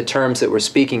by the terms that we're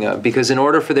speaking of, because in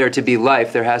order for there to be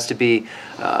life, there has to be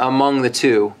among the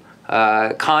two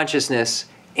consciousness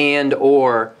and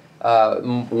or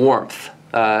warmth.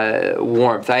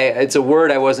 It's a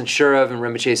word I wasn't sure of, and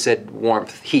Rinpoche said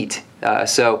warmth, heat.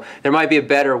 So there might be a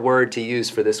better word to use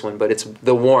for this one, but it's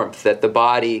the warmth that the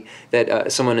body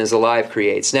that someone is alive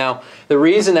creates. Now, the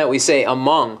reason that we say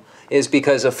among is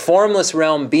because a formless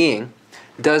realm being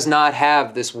does not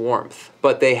have this warmth,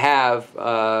 but they have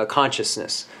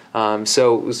consciousness.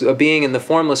 So a being in the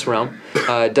formless realm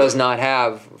does not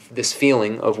have this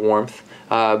feeling of warmth,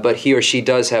 but he or she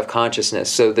does have consciousness.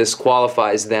 So this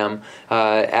qualifies them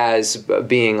as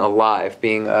being alive,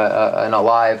 being an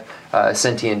alive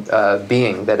sentient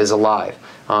being that is alive.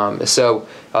 Make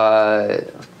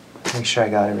sure I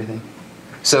got everything.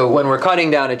 So when we're cutting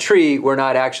down a tree, we're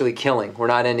not actually killing. We're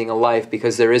not ending a life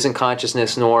because there isn't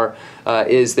consciousness, nor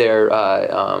is there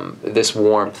this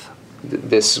warmth,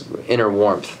 this inner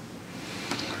warmth.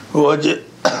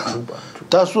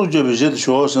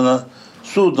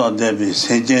 Sudan Debi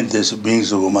Sengentes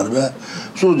beings of Marba,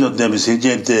 Sudan Debi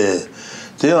Sengente,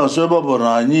 they are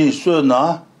Sobaborani,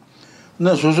 Sona,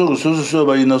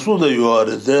 Nasuba in a Suda, you are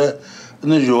there,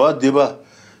 and you are Deba,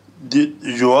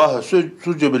 Joa,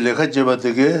 Sujabi Lekajeba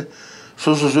Tege,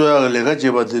 Susua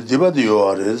Lekajeba Deba, you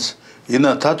are in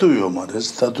a tattoo, your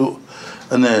mother's tattoo,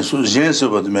 and then Jens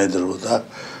about the matter,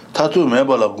 tattoo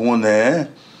Mebala Gune.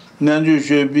 Nanju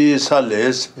should be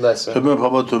sales,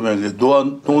 Papa to make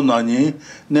Donani,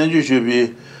 Nanju should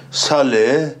be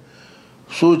Sale,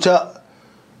 Sucha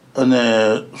and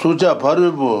Sucha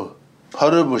Paribu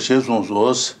Sheson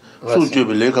sauce, Sucha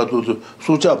Beleka to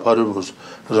Sucha Paribus,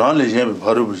 Ranley Jambi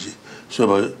Paribusi, so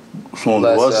son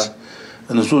was,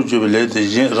 and the Sucha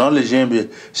Belete, Ranley Jambi,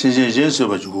 Sijen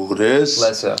but you grace,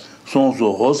 son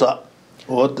so hosa,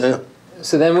 what there.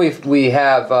 So then we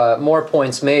have more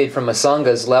points made from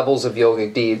Asanga's levels of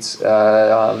yogic deeds.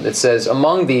 It says,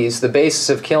 among these, the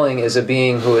basis of killing is a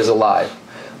being who is alive.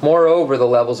 Moreover, the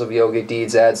levels of yogic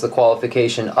deeds adds the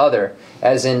qualification other,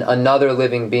 as in another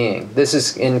living being. This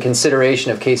is in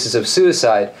consideration of cases of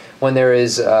suicide when there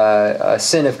is a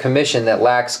sin of commission that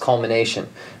lacks culmination.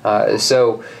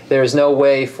 So there is no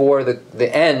way for the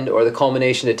end or the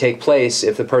culmination to take place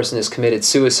if the person has committed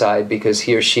suicide because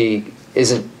he or she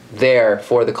isn't there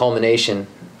for the culmination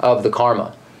of the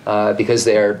karma because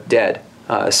they are dead.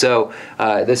 So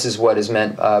this is what is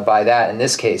meant by that in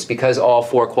this case. Because all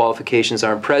four qualifications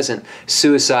aren't present,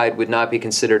 suicide would not be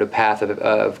considered a path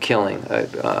of killing,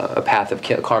 a path of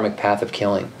karmic path of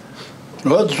killing.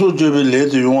 These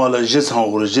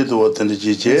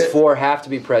four have to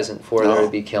be present for there to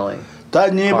be killing.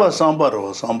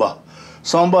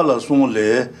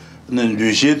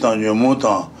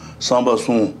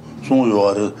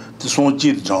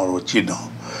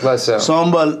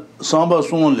 Samba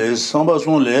son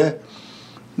le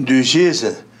Dushis,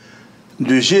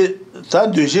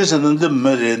 that Dushis and the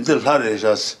Mary, the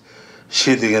Larisas,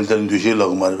 shitting and then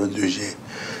Dushilog Marvin Dushi.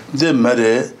 The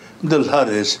Mary, the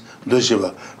Laris,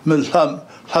 Dushiva, Milham,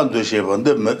 Dushiva,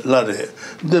 the Lare,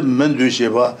 the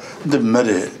Mendushiva, the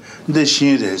Mary, the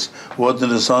Shiris, what in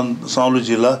the San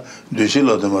Lugila,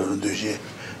 Dushila, the Marvin Dushi.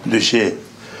 Dushi.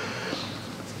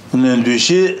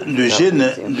 Dushine,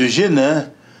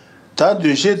 that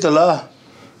Dushitala.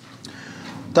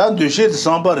 That Dushit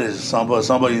Samba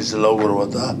is lower.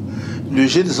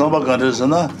 Dushit Samba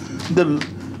Gandasana, the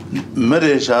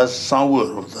Mereshas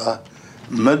Sangur,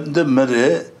 the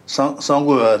Mere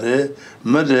Sanguare,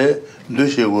 Mere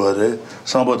Dushiguare,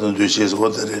 Samba and Dushis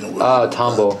water in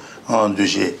Tambo. On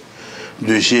Dushi.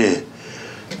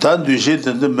 That Dushit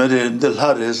and the Mere and the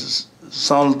Harris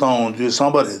Saltown to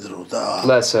somebody.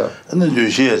 Lesser. And the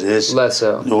Dushit is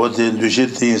lesser. What the Dushit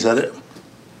things are.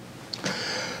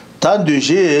 That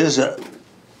Dushit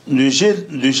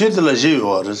de la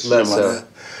Givoris.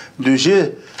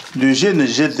 Dushit ne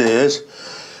jetes.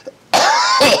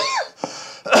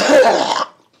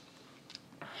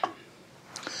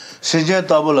 Seja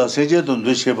tabula, seja don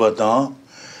Dushebatan,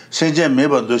 seja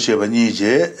meba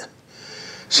Dushebanije,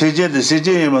 seja de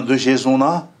seja yema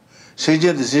Dushesuna,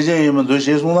 seja de seja yema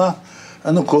Dushesuna,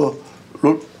 and co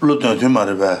Luton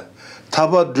Tumariba.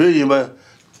 Taba dream.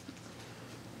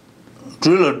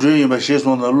 Drill dream by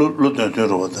Shesuna Luton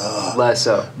Turota.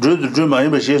 Lasso. Drill the dream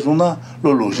by Shesuna,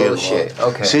 Lulu.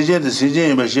 Okay. Seja the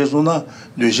Seja by Shesuna,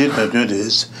 do shit and do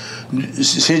this.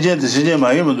 Seja the Seja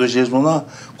by him, do Shesuna,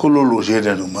 Kululu shade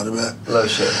and Marba. Low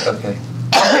shit, okay.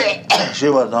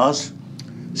 Sheva dance.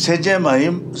 Seja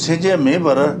Maim, Seja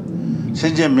Mebara,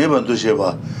 Seja Meba do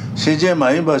Sheva. Seja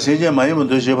Maimba, Seja Maim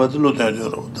do Sheva to Luton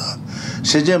Turota.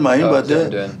 Seja Maimba,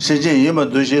 Seja Yema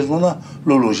do Shesuna,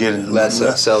 Lulu shade.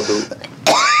 Lasso, sell do.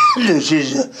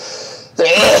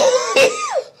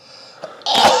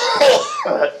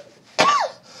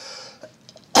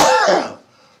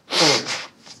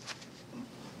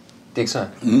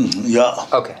 Dixon. Yeah.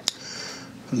 Okay.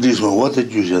 This one, what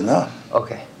did you say now?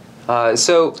 Okay.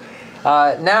 So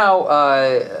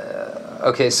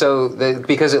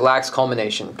because it lacks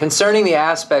culmination. Concerning the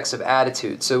aspects of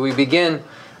attitude. So we begin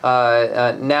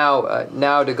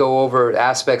now to go over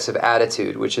aspects of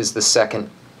attitude, which is the second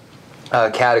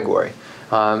category.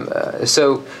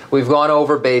 So we've gone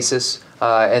over basis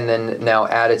and then now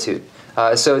attitude.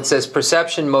 So it says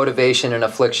perception, motivation, and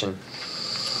affliction.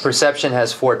 Perception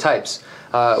has 4 types.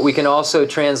 We can also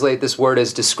translate this word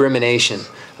as discrimination.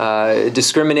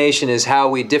 Discrimination is how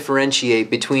we differentiate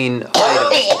between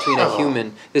items, between a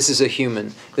human. This is a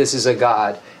human. This is a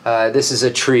god. This is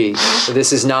a tree.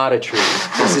 This is not a tree.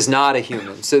 This is not a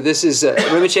human. So this is,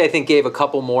 Rinpoche I think gave a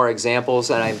couple more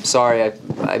examples, and I'm sorry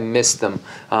I missed them.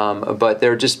 But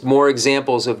they're just more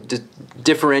examples of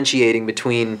differentiating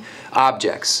between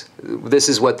objects. This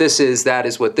is what this is, that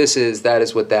is what this is, that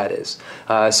is what that is.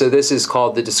 So this is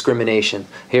called the discrimination.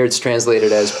 Here it's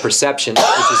translated as perception,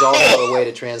 which is also a way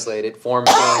to translate it. Form,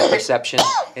 feeling, perception.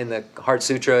 In the Heart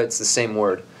Sutra, it's the same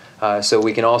word. So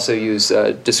we can also use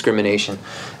discrimination.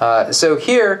 So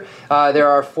here there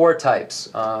are 4 types.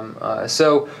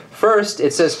 So first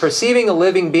it says perceiving a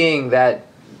living being that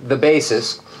the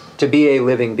basis to be a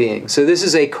living being. So this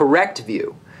is a correct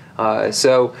view.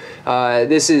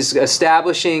 This is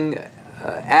establishing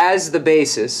as the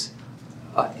basis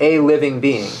a living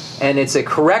being. And it's a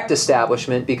correct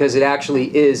establishment because it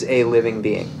actually is a living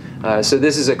being. So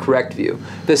this is a correct view.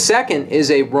 The second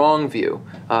is a wrong view,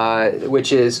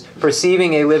 which is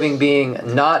perceiving a living being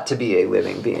not to be a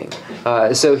living being.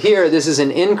 So here, this is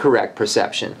an incorrect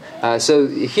perception. So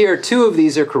here, 2 of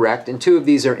these are correct and 2 of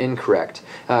these are incorrect.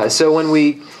 So when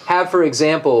we have, for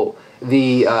example,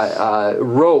 the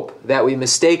rope that we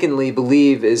mistakenly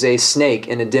believe is a snake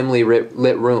in a dimly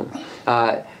lit room,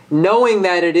 knowing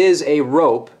that it is a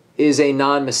rope is a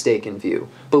non-mistaken view.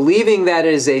 Believing that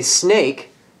it is a snake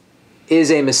is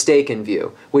a mistaken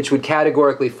view, which would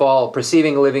categorically fall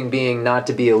perceiving a living being not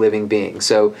to be a living being.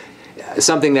 So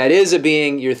something that is a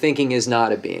being, you're thinking is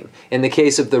not a being. In the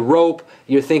case of the rope,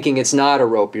 you're thinking it's not a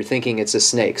rope, you're thinking it's a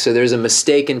snake. So there's a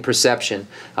mistaken perception.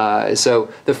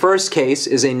 So the first case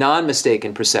is a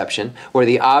non-mistaken perception, where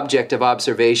the object of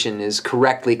observation is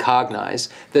correctly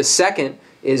cognized. The second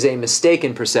is a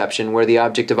mistaken perception, where the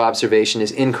object of observation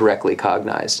is incorrectly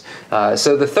cognized.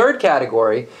 So the third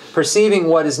category, perceiving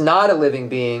what is not a living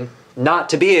being not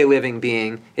to be a living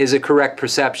being, is a correct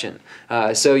perception.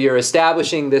 So you're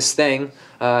establishing this thing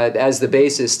as the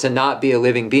basis to not be a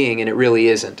living being, and it really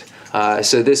isn't.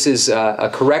 So this is a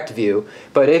correct view.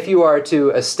 But if you are to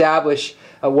establish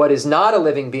what is not a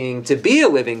living being to be a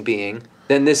living being,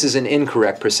 then this is an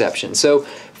incorrect perception. So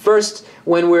first,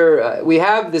 when we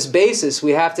have this basis,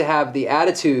 we have to have the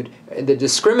attitude that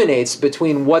discriminates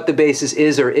between what the basis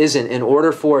is or isn't in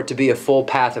order for it to be a full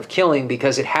path of killing,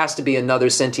 because it has to be another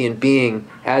sentient being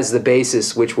as the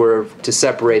basis which we're to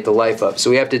separate the life of. So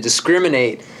we have to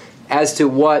discriminate as to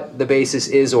what the basis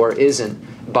is or isn't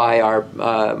by our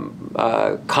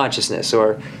consciousness.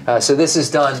 So this is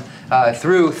done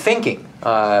through thinking.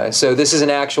 So this is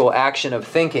an actual action of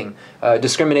thinking.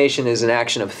 Discrimination is an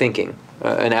action of thinking,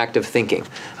 an act of thinking.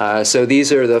 So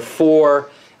these are the four,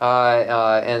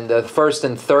 and the first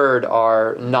and third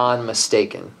are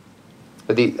non-mistaken.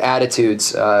 The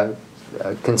attitudes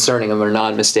concerning them are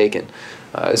non-mistaken.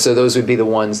 So those would be the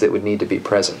ones that would need to be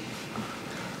present.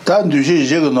 Less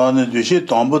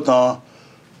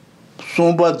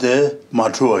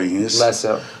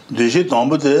so.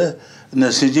 na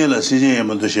senje la senje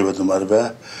yema do sheba to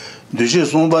marba dushe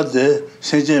somba de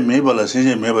senje me bala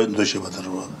senje me ba do sheba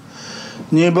to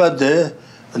ni ba de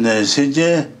ne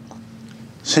senje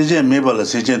me bala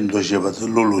senje do sheba to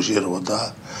lo shero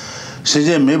da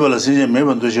senje me bala senje me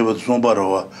ba do sheba to somba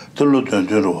ro to lo ten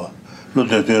ro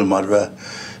marba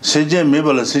senje me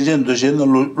bala senje do she no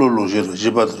lo shero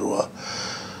sheba to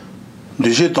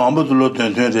dushe tomba to lo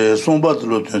ten re somba to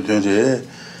lo ten re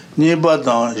ni ba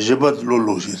dan sheba to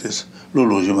lo shero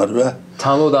Lulu marba.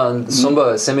 Tamudan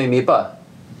somba semi mipa.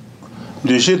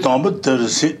 Dushi tambu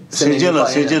sejela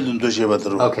sejedun doshi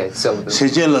batru. Okay, so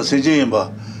sejela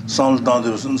sejemba sanl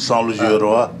tandu sanlu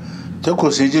juro. Teko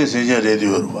seje redi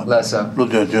juro. Lessa. Lu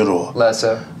juro.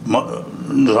 Lessa.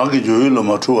 Rangi joylo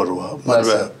matuwa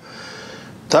marba.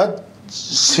 Tat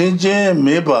seje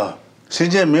meba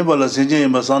la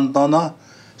sejemba santana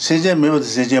seje meba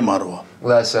seje marwa.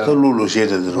 Lessa. Lulu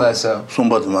shede. Lessa.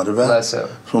 Sombat marba. Lessa.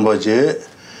 Sombaje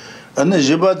ane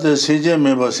jibat seje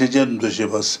meba seje do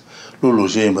jibas lulu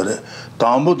jembare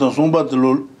tambu da sombat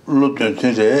lu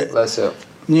tentere Lessa.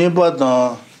 niba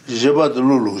da jibat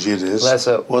lulu jires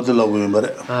Lessa. odla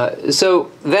wimbare.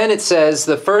 So then it says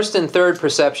the first and third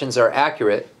perceptions are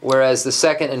accurate, whereas the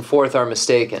second and fourth are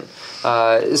mistaken.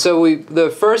 So the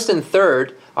first and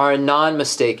third are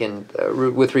non-mistaken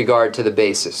with regard to the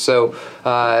basis. So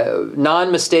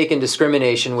non-mistaken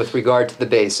discrimination with regard to the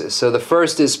basis. So the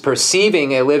first is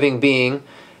perceiving a living being,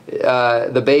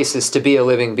 the basis to be a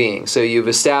living being. So you've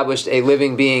established a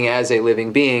living being as a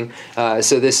living being.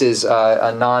 So this is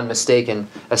a non-mistaken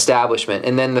establishment.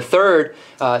 And then the third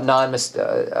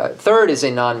is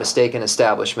a non-mistaken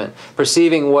establishment,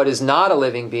 perceiving what is not a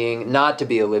living being not to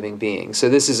be a living being. So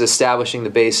this is establishing the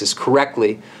basis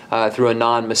correctly through a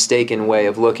non-mistaken way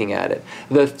of looking at it.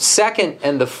 The second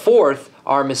and the fourth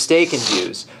are mistaken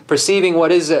views, perceiving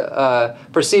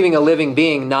perceiving a living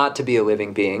being not to be a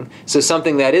living being. So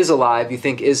something that is alive you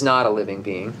think is not a living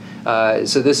being.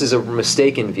 So this is a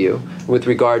mistaken view with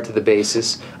regard to the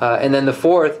basis. And then the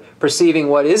fourth, perceiving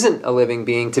what isn't a living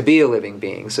being to be a living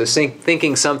being. So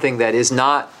thinking something that is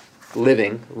not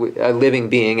living, a living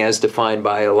being as defined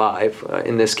by alive,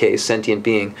 in this case sentient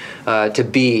being, to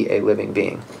be a living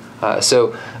being.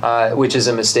 Which is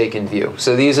a mistaken view.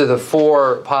 So these are the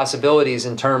four possibilities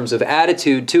in terms of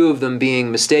attitude, two of them being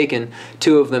mistaken,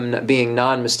 two of them being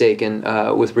non-mistaken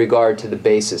with regard to the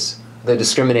basis, the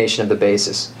discrimination of the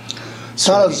basis.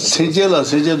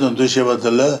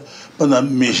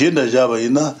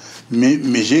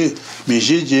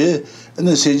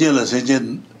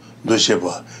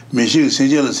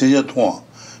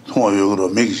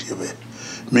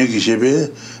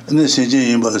 네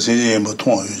세제 임발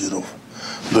통 유지로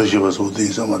도시버서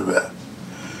어디서 말বে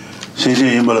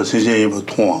세제 임발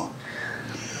통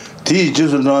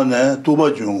디지스나네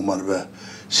도바중 말বে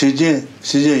세제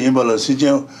임발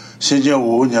세제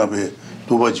오냐베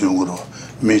도바중으로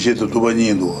메시도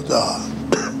도바니도다.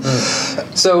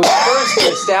 So first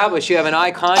to establish you have an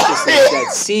eye consciousness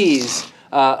that sees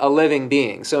a living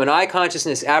being. So an eye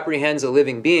consciousness apprehends a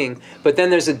living being, but then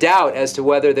there's a doubt as to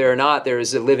whether there or not there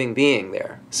is a living being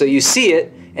there. So you see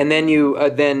it, and then you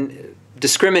then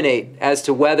discriminate as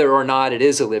to whether or not it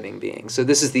is a living being. So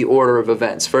this is the order of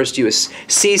events. First you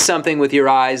see something with your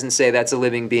eyes and say that's a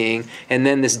living being, and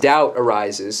then this doubt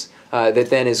arises that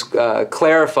then is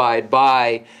clarified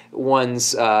by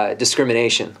one's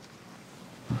discrimination.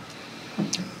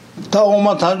 다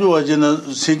오마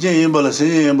단주와지는 세제 임발라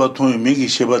세제 임바 통이 미기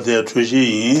쉐바데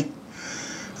트시이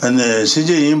안에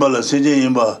세제 임발라 세제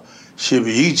임바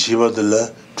쉐비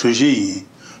치바들라 트시이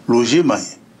로지마이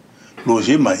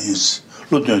로던티스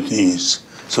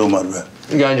소마르바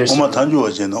오마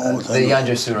단주와지는 오마 단주 the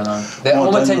Yanju Suranan the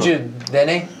Oma Tenju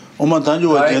Dene Oma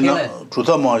Tanjo Gena,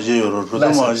 Tutamaji or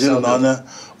Tutamaji Nana,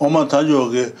 Oma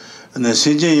Tanjo, and the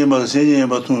Sijin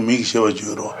Yamba to Mix Sheva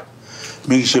Juro.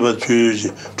 Mix Sheva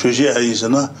Tuji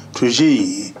Aisana,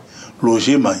 Tuji,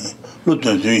 Lushimai,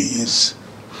 Luton is.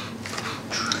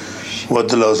 What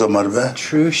the laws of Marbe?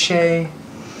 Truche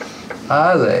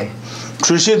Ale.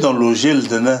 Truche don't Lushil,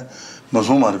 then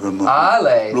Masumar.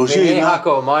 Ale.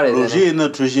 Lushi in the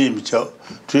Trushi Michel,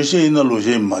 Trushi in the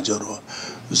Lushi Majoro.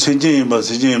 Sijin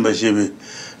Shibi,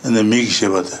 and the Mix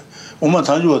Sheva. Oma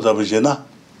Tanjo Tabajena.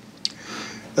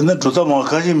 And then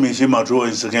Tutamakaji Mishima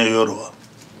is again Euro.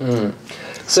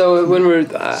 So when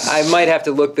I might have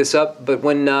to look this up, but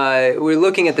when we're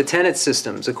looking at the tenet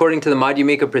systems, according to the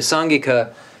Madhyamika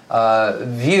Prasangika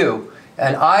view,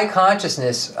 an I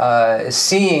consciousness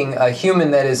seeing a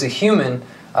human that is a human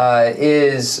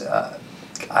is,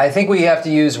 I think we have to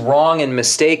use wrong and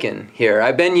mistaken here.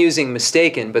 I've been using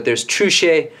mistaken, but there's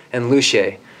truche and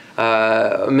luche.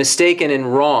 Mistaken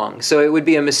and wrong. So it would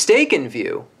be a mistaken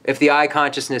view if the I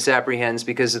consciousness apprehends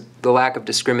because of the lack of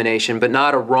discrimination, but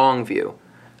not a wrong view.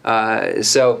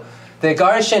 So the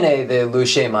garshene, the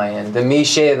lushe mayan, the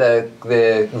mishe,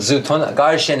 the zutona,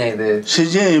 garshene, the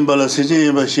Sijin Imbala,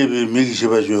 Sijin Imba Shibi, Miki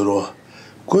Shiba Juro.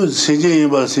 Good Sijin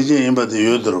Imba the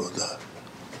Yododa.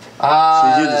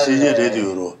 Sijin Red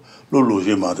Euro,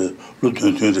 Lulu Mare,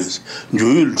 Lutunis,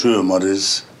 Juil True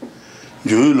Maris.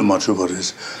 Juil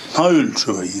Machubaris, how you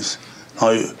true is.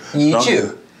 How you.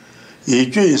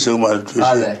 Each is so much.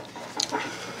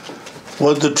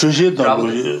 What the Trishi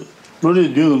don't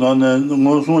really do on the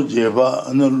Mosun Jeva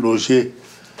and the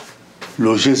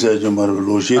Lushi said you marry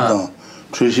Lushi down.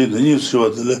 Trishi the news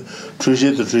short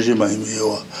Trishi the Trishi my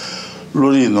meal.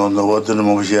 Lori on the water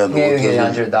Moshe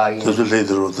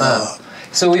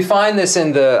later. So we find this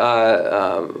in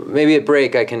the maybe at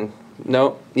break I can.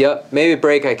 No, yeah, maybe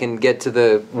break I can get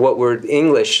to what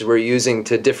English we're using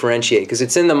to differentiate, because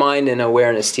it's in the mind and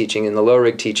awareness teaching, in the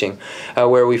low-rig teaching,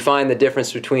 where we find the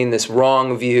difference between this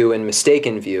wrong view and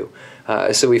mistaken view.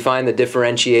 So we find the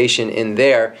differentiation in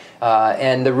there.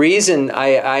 And the reason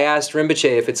I asked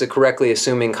Rinpoche if it's a correctly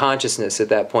assuming consciousness at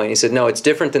that point. He said, no, it's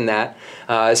different than that.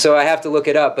 So I have to look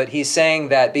it up. But he's saying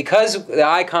that because the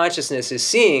I consciousness is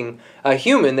seeing a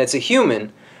human that's a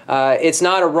human, it's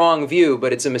not a wrong view,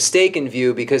 but it's a mistaken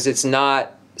view because it's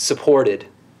not supported.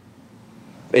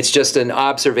 It's just an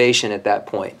observation at that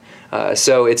point.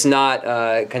 So it's not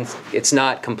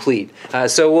complete.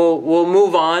 So we'll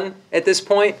move on at this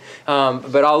point,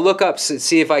 but I'll look up,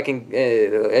 see if I can,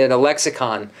 in a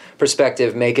lexicon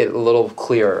perspective, make it a little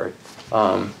clearer,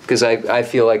 because I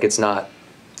feel like it's not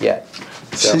yet.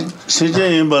 So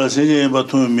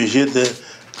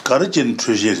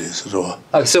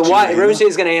why, Rinpoche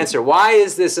is going to answer, why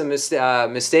is this a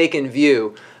mistaken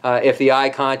view if the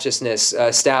I consciousness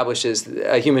establishes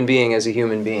a human being as a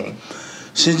human being?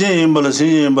 Because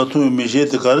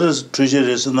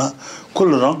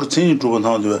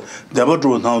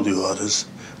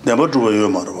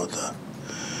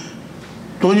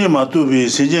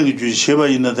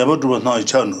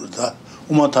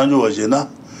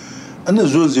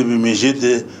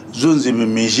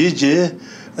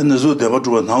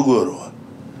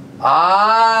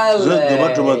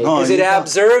it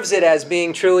observes it as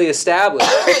being truly established.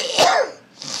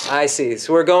 I see.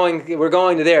 So we're going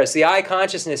to there. So the I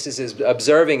consciousness is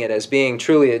observing it as being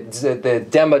truly the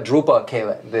Dhamma Drupa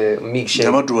Kela, the Mikshe.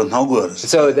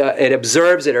 So it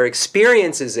observes it or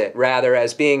experiences it rather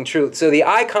as being true. So the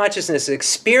I consciousness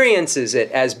experiences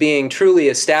it as being truly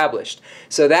established.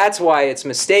 So that's why it's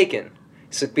mistaken.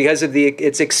 So because of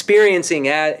it's experiencing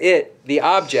the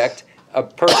object, a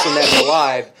person that's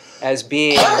alive, as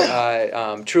being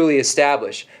truly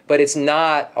established. But it's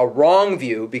not a wrong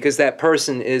view because that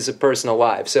person is a person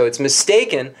alive. So it's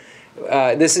mistaken.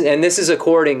 This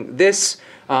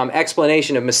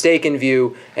explanation of mistaken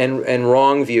view and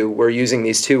wrong view, we're using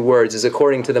these two words, is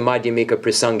according to the Madhyamika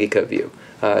Prasangika view.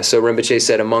 So Rinpoche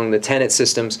said among the tenet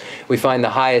systems, we find the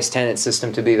highest tenet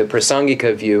system to be the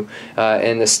Prasangika view,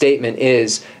 and the statement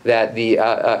is that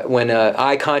when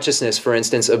I consciousness, for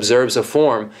instance, observes a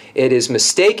form, it is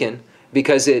mistaken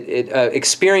because it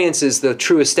experiences the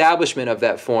true establishment of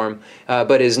that form,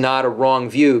 but is not a wrong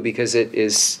view because it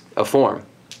is a form.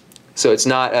 So it's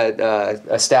not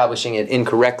establishing it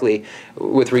incorrectly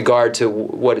with regard to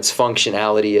what its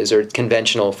functionality is or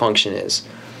conventional function is.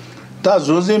 Da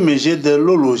zoze meshe de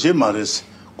lolo she maris.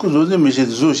 Ku zoze meshe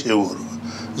zo she woro.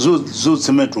 Zo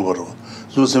cement woro.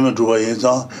 Zo cement wa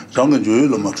yeza rang joyo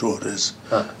lo ma chores.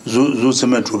 Zo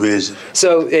cement wese.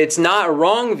 So it's not a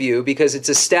wrong view because it's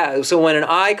so when an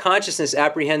I consciousness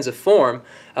apprehends a form,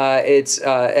 it's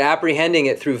apprehending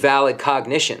it through valid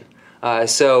cognition.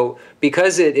 So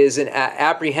because it is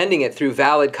apprehending it through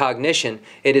valid cognition,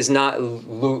 it is not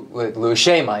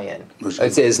lushemayin.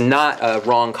 It is not a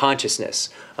wrong consciousness.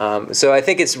 So I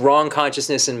think it's wrong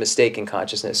consciousness and mistaken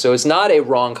consciousness. So it's not a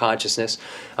wrong consciousness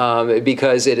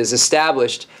because it is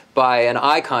established by an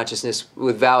I consciousness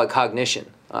with valid cognition.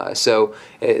 So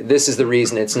this is the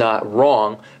reason it's not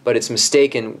wrong, but it's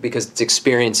mistaken because it's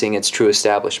experiencing its true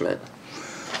establishment.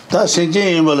 다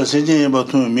생전임발은 생전임발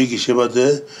통 미기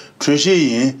시바데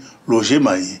트시인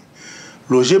로시마이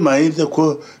로시마이데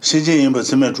코 생전임발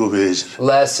스메 조베지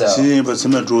Less so. 생전임발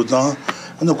스메 조다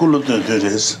안에 콜로도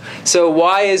되레스. So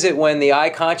why is it when the I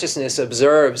consciousness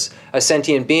observes a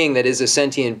sentient being that is a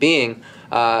sentient being,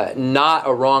 not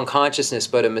a wrong consciousness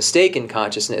but a mistaken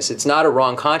consciousness? It's not a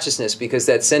wrong consciousness because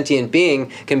that sentient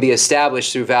being can be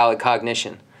established through valid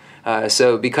cognition.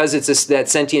 So because that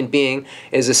sentient being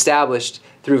is established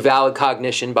through valid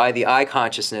cognition by the I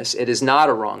consciousness, it is not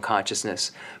a wrong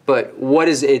consciousness. But what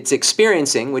is it's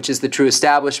experiencing, which is the true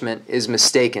establishment, is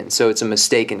mistaken. So it's a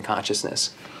mistaken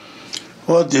consciousness.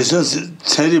 So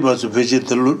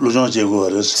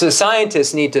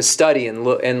scientists need to study and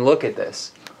look at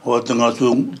this. You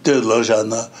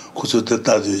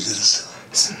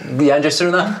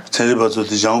understand that?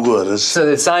 So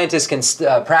that scientists can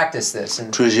practice this.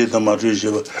 And so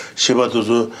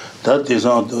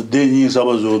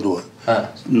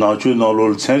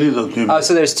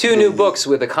there's two new books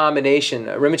with a combination.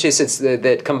 Rinpoche says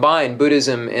that combine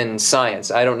Buddhism and science.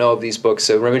 I don't know of these books.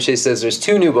 So Rinpoche says there's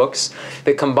two new books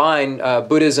that combine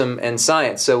Buddhism and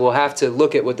science. So we'll have to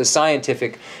look at what the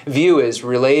scientific view is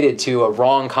related to a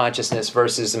wrong consciousness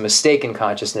versus a mistaken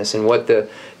consciousness and what the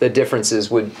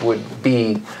differences would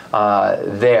be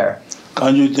there.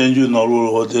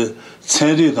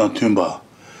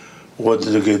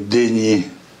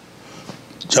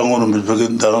 So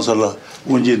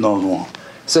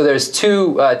there's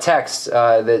two texts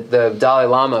that the Dalai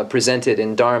Lama presented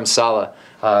in Dharamsala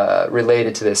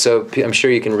related to this. So I'm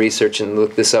sure you can research and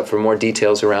look this up for more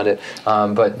details around it.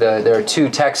 But there are two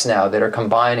texts now that are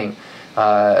combining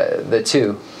the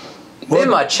two. So when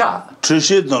we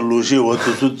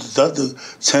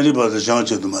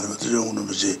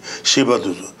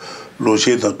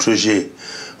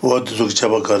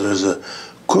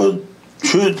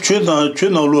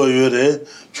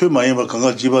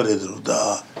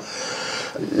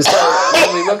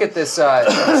look at this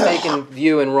mistaken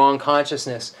view and wrong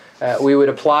consciousness, we would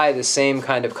apply the same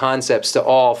kind of concepts to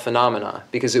all phenomena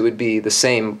because it would be the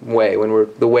same way when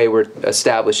the way we're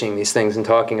establishing these things and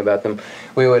talking about them.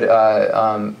 We would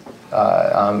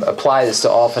apply this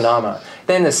to all phenomena.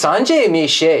 Then the Sanjay mi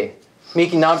she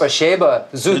miki nampa sheba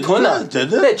zutuna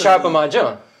the charpa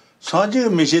majun. Sanjay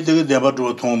Mishi the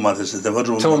Debatro Tomaris,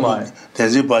 Debatro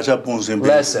Tenzin Pacha Ponsim,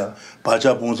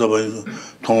 Pacha Ponsa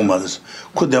Tomaris.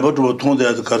 Could Debatro Ton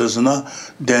de Carasana,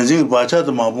 Tenzin Pacha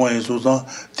the Mabon in Susan,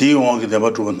 Tion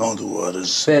Debatro non to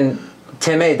waters. Then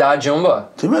Teme da Jumba.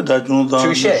 Teme da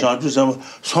Jumba, Shantu,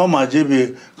 so my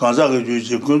JB, Gonzaga,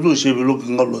 Kundu, she be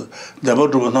looking up,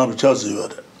 Debatro not Chelsea.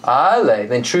 Ale,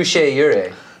 then Truche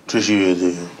Ure.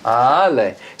 Truche.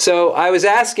 Ale. So I was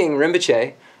asking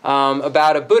Rinpoche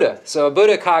about a Buddha. So a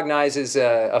Buddha cognizes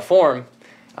a form.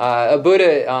 A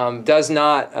Buddha does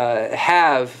not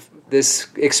have this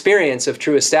experience of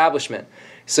true establishment.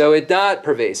 So it's not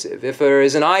pervasive. If there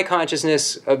is an I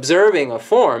consciousness observing a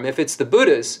form, if it's the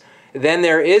Buddhas, then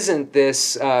there isn't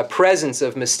this presence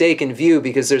of mistaken view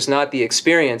because there's not the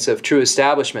experience of true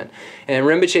establishment. And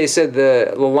Rinpoche said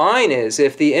the line is,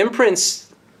 if the imprints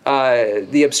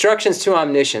the obstructions to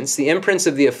omniscience, the imprints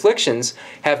of the afflictions,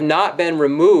 have not been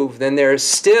removed, then there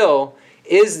still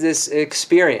is this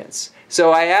experience.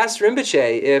 So I asked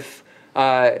Rinpoche if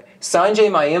Sanjay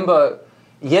Mayimba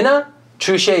Yina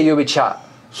Trushe Yubicha.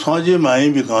 Sanjay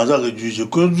Mayimba Ganza Juju,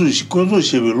 Kunzu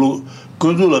Shibi look,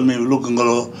 Kunzula may look and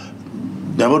go,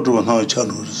 never do another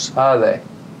channels.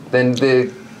 Then the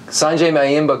Sanjay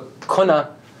Mayimba Kuna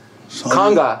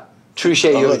Kanga. So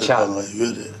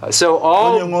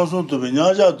all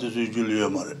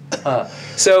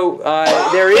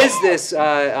there is this if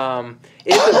a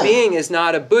being is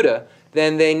not a Buddha,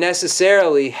 then they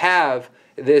necessarily have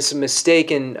this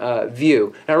mistaken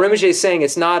view. Now Rinpoche is saying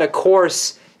it's not a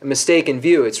coarse mistaken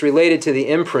view, it's related to the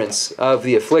imprints of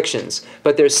the afflictions,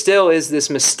 but there still is this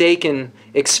mistaken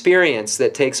experience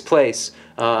that takes place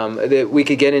that we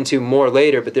could get into more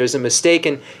later, but there's a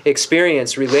mistaken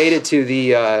experience related to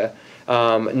the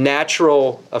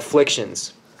natural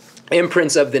afflictions,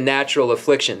 imprints of the natural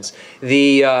afflictions.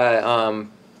 The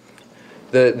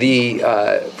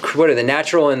what are the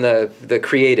natural and the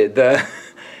created? There's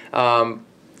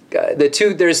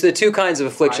the two kinds of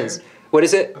afflictions. What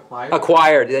is it?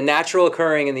 Acquired. The natural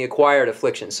occurring and the acquired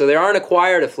afflictions. So there aren't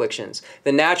acquired afflictions.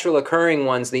 The natural occurring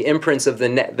ones, the imprints of the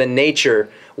nature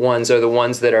ones, are the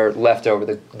ones that are left over.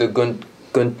 The gun.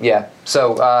 Yeah.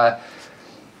 So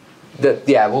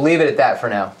we'll leave it at that for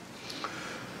now.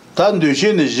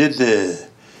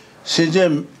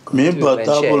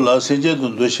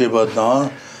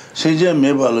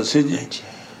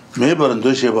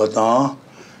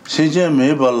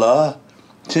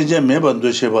 Tenzin meba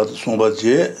ndo sheba somba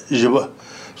je jiba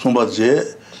somba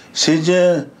je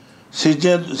sejin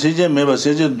meba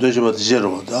sejin ndo sheba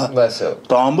jero da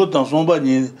tambu tan somba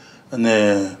ni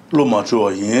ne lo ma chuo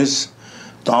yins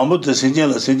tambu de sejin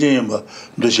la sejin yamba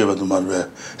ndo sheba do marbe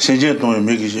sejin ton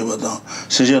mi gi sheba da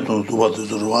sejin ton do ba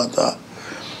do ro da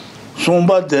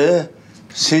somba de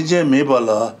sejin meba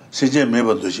la sejin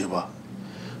meba ndo sheba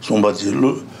somba je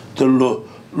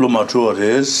lo ma chuo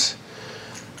res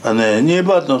ane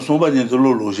nieba tan somba ni de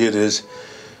lo jeres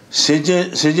seje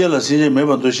la seje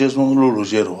meba do she son lo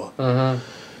jero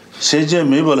seje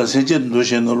meba la seje do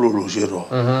she no lo jero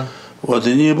wa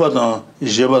de nieba tan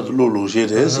jeba lo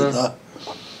jeres da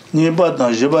nieba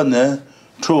tan jeba ne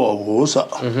chuo wo sa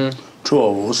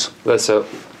That's so.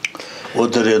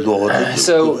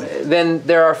 So then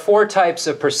there are 4 types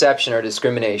of perception or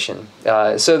discrimination.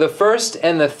 So the first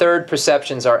and the third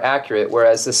perceptions are accurate,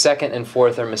 whereas the second and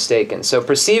fourth are mistaken. So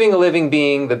perceiving a living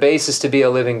being, the basis to be a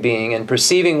living being, and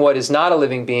perceiving what is not a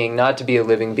living being, not to be a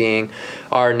living being,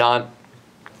 are not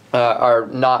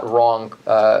wrong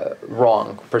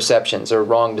perceptions or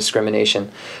wrong discrimination.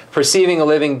 Perceiving a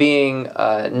living being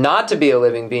not to be a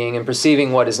living being, and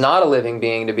perceiving what is not a living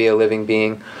being to be a living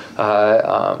being.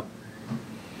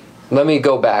 Let me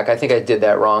go back. I think I did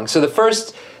that wrong. So the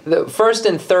first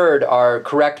and third are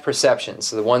correct perceptions.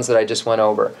 So the ones that I just went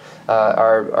over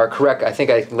are correct. I think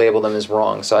I labeled them as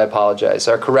wrong, so I apologize.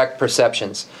 Are correct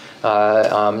perceptions,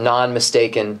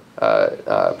 non-mistaken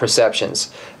perceptions.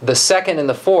 The second and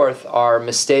the fourth are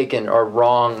mistaken or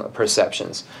wrong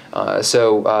perceptions.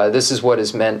 So this is what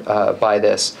is meant by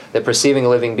this: that perceiving a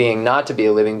living being not to be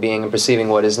a living being and perceiving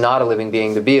what is not a living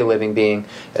being to be a living being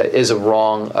is a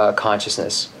wrong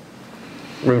consciousness.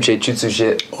 Okay,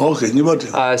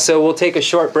 so we'll take a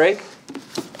short break.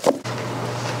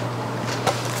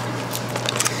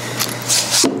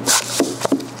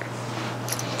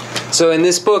 So in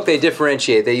this book, they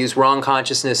differentiate. They use wrong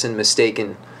consciousness and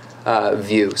mistaken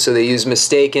view. So they use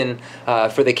mistaken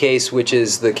for the case which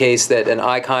is the case that an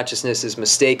eye consciousness is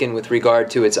mistaken with regard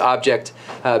to its object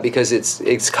because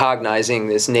it's cognizing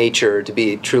this nature to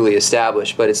be truly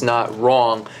established, but it's not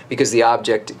wrong because the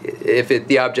object, if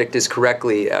the object is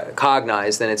correctly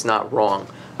cognized, then it's not wrong.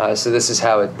 So this is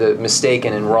how the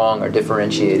mistaken and wrong are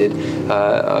differentiated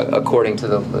according to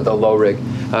the Lorig.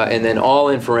 And then all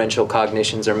inferential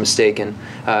cognitions are mistaken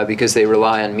because they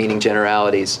rely on meaning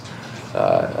generalities.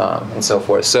 And so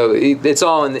forth. So it's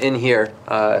all in here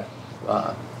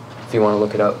if you want to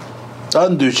look it up.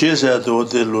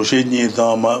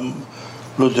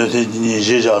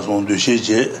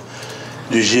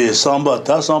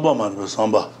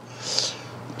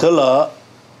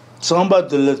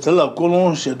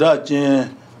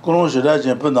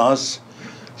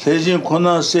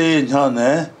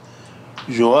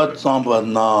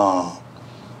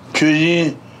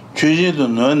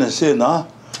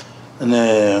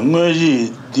 ne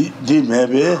ngoji di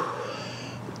mebe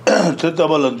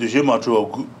tetabala duje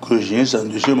macho kujin san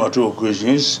duje macho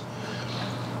kujin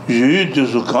yu de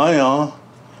su kanya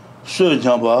se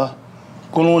jamba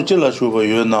kono chela chuba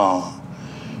yona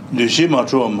duje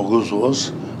macho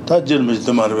mogusos ta jerme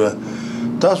de marbe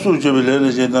ta su jebele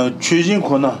ne na chujin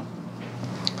kona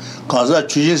kaza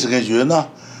chujin se ge yona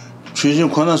chujin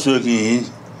kona so gi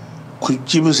ku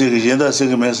jibu se ge yenda se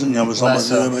ge mes nyam sama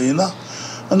se yina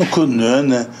안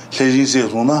그는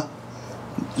세진세로나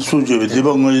수주비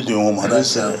디방을 되고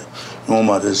말았어. 요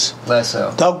말았어.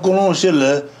 맞아요.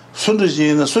 답고노실에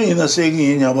순두지나 소이나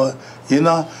세기냐 봐.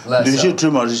 이나 뒤시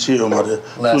주마지요 말에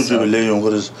수주비 내용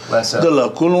그래서. 들라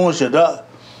고노시다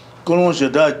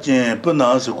진不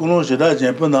能是 고노시다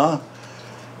진不能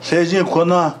세진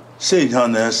코나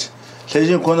세장네스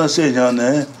세진 코나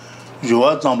세장네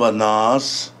요아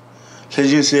장바나스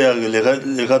세진 세야게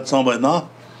내가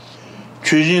장바나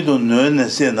최진도 너네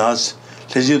세나스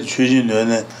대지도 최진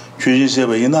너네 최진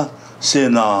세바이나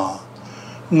세나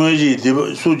뭐지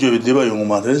디바 수주비 디바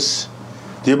용마레스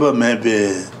디바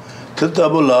메베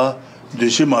뜻다불라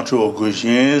드시 마초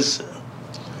고신스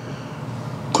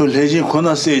콜레지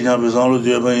코나 세냐 비상로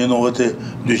디바 이노데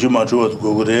드시 마초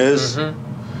고고레스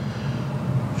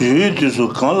유유드소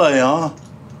칸라야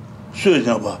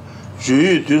쇠냐바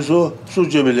유유드소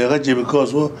수주비 내가 집에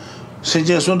가서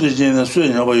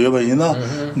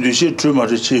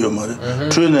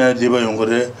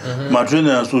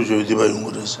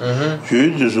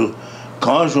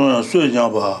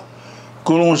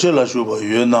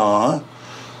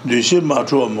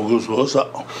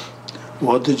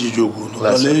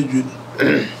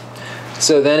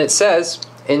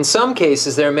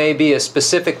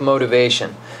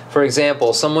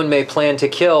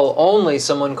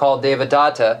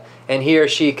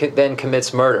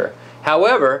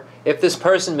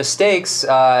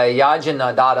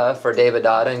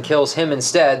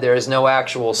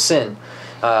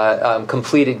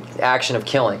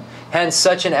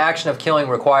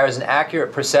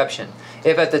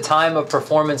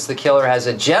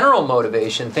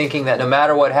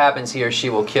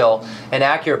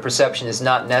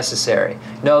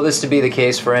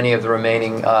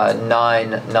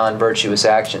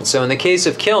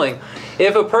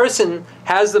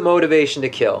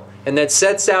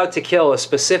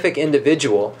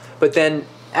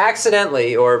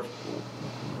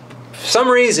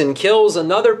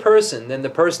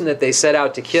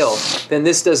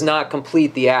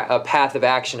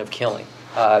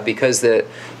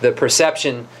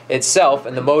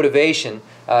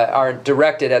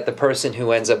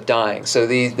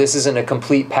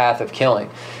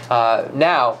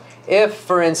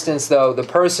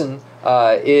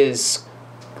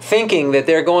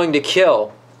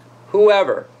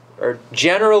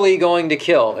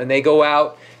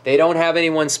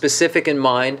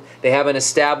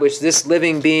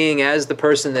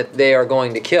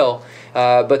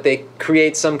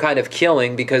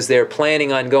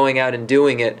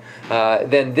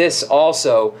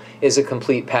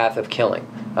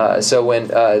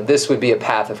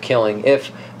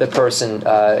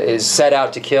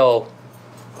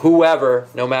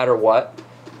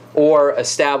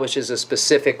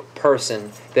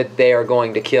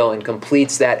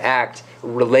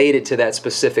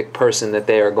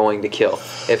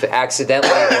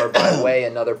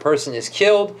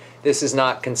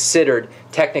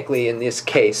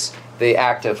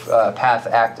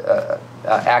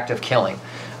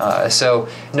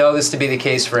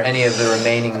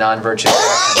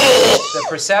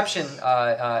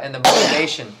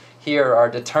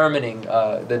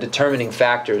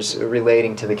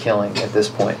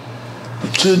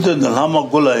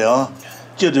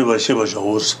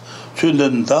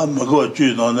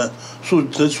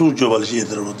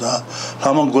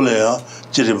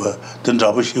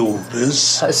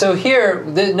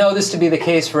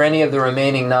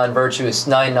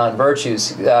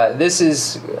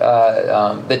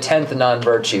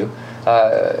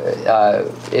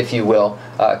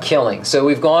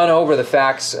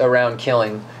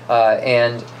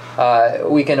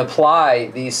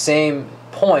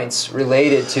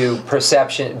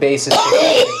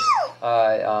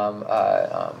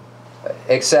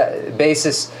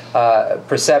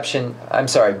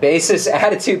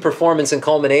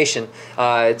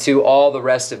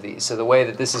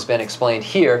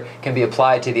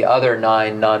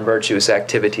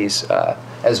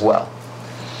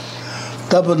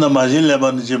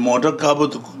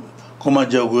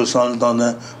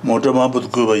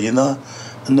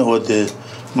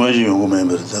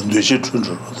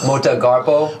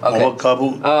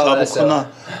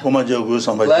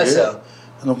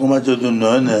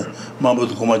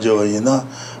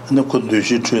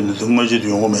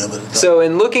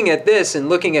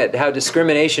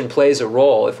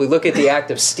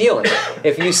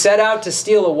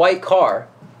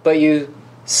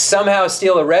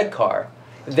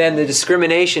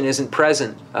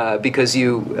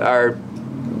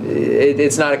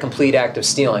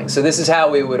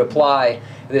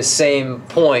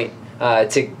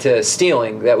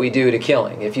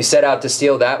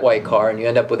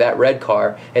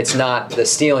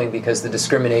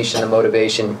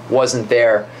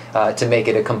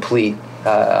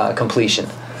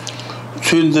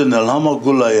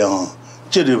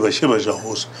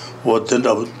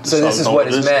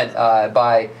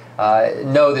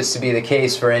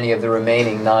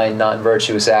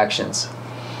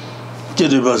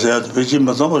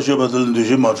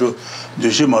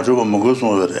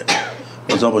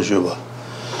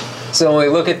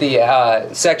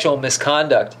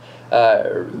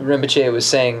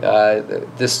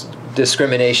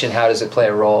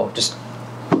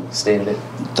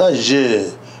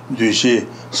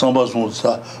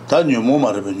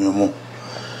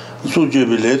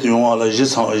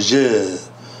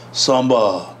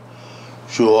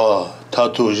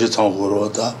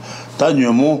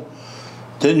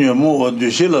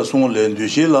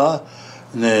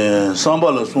ne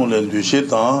samba la son le du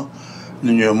shetan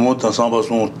nyumu ta samba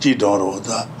song ji dang ro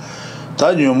da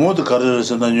ta nyumu de kar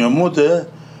se na nyumu de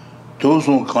do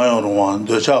song kan yo ro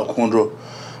de cha kong ro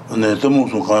ne de mu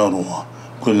song kan yo ro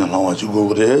ku ne la wa ji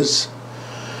go res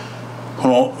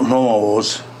no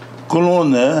was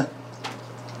kulon ne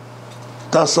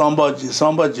ta samba ji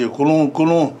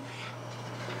kulon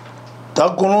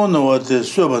ta kulon ne wa de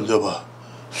sue ban de ba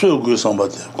sue gu samba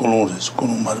de kulon res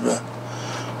kulon mar ba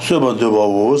sue ban de ba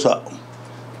wo sa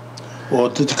o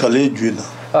te kale ju na.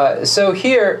 So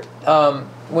here,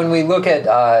 when we look at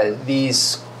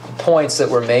these points that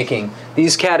we're making,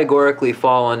 these categorically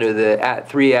fall under the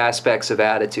three aspects of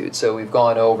attitude. So we've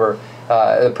gone over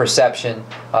the perception,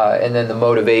 and then the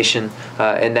motivation,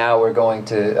 and now we're going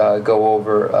to go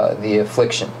over the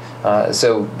affliction.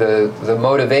 So the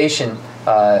motivation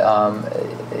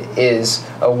is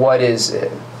what is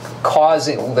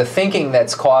causing, the thinking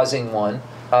that's causing one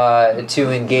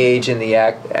to engage in the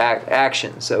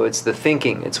action. So it's the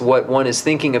thinking, it's what one is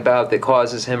thinking about that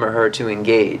causes him or her to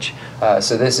engage.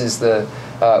 So this is the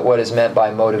what is meant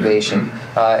by motivation.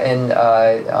 And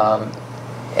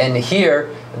here,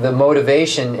 the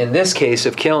motivation in this case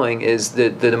of killing is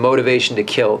the motivation to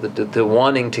kill, the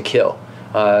wanting to kill.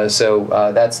 So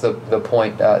that's the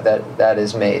point that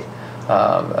is made.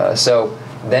 So,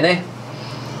 Dene?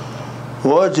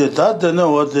 What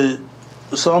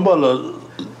Samba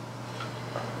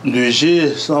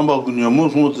Duji Samba Gunyamu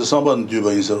Samba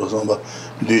Duba is Samba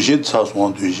Duji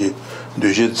Taswan Duji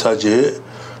Taje,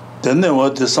 then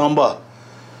what the Samba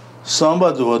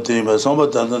do what team, Samba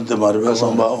Tantan de Marva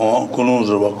Samba on Kulun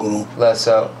Rabakunu. Less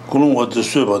so. Kulun what the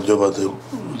Suba Duba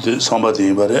the Samba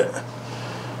team, but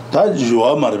that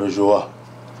Joa Marva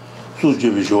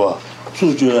Suji Joa,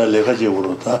 Suji Lekaji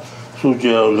Urota,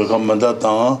 Suji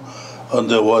Lekamanda and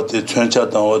the what the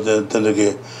Chencha or the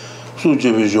Tenege.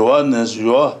 Suji Joannes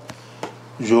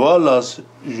Joalas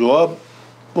Joabane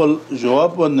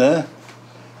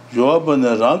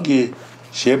Rangi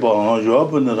Sheba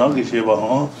Joabane Rangi Sheba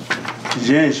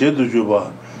Jen Shedu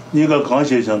Juba Niga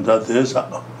Kanshi Chanta Tesa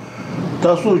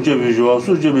Tasuji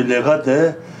Suji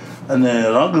Legate and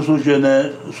Rangi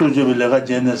Suji Lega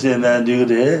Jen Sena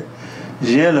Digre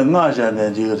Jen Nasha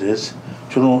Digres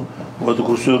Chunu what the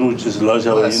Kusuru is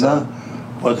Lajarina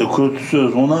what the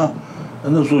Kutsuna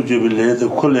and the Suji the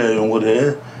Kule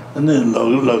Yungre, and then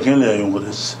Lakinle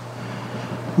Yungres.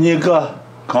 Nika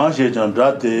Kanshi and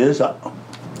Date is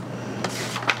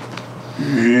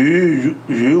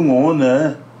you won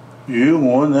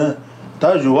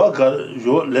Tajuaka,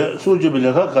 Suji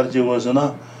Bileka Karchi was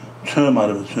na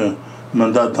Chumar,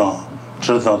 Mandatan,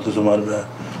 Tretan to Sumarbe,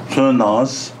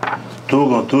 Chunas,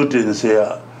 Togon Tutin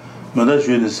Sea,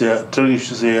 Mandashin Sea, Turkish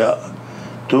Sea,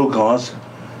 two guns.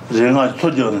 Renga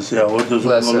tojo se what does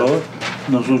no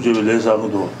suji le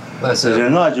sagudo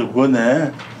renga ju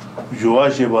gone joa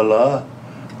shebala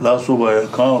la suba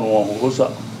kan ro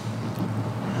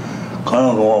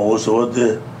hosa de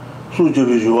suji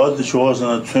joa de joa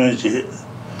sana chenji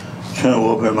chen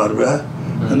be marbe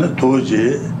and toji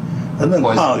and then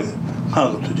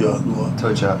hang tojo no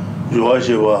Toja. joa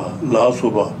sheba la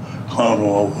suba kan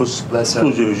ro hosa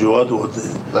suji joa do de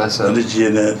and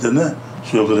jene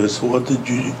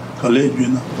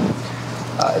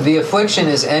the affliction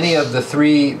is any of the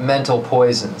three mental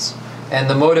poisons, and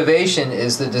the motivation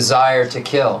is the desire to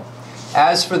kill.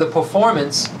 As for the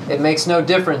performance, it makes no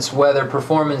difference whether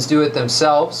performers do it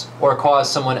themselves or cause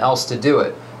someone else to do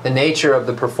it. The nature of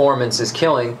the performance is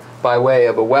killing by way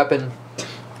of a weapon,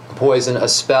 poison, a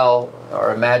spell, or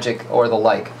a magic, or the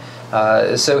like.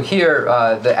 So here,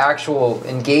 the actual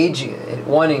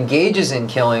one engages in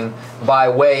killing by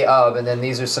way of, and then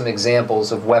these are some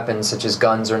examples of weapons such as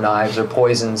guns or knives or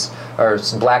poisons or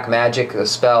some black magic, a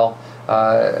spell.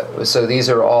 So these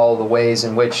are all the ways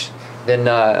in which then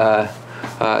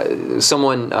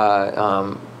someone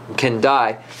can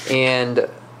die. And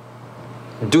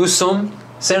dusum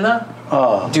sena?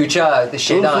 Ducha the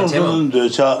shedan Chenmo.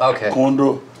 Okay.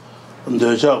 Kondro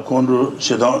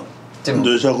shedan.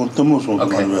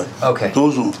 Okay.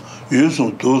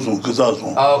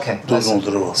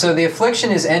 So the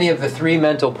affliction is any of the three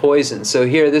mental poisons. So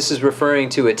here this is referring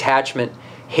to attachment,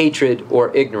 hatred,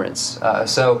 or ignorance.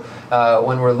 So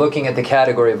when we're looking at the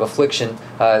category of affliction,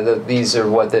 these are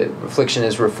what the affliction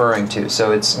is referring to.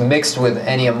 So it's mixed with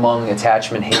any among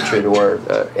attachment, hatred, or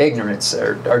ignorance,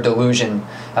 or delusion.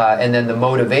 And then the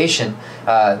motivation,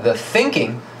 the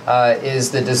thinking,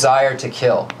 is the desire to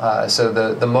kill. So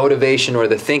the motivation or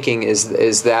the thinking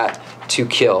is that to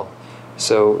kill.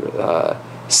 So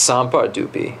sampa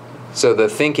dupi. So the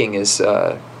thinking is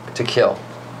to kill.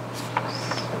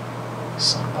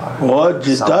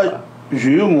 Sampa.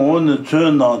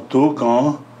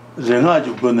 랭아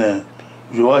죽고네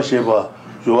요아셰바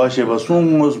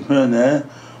송모스 편에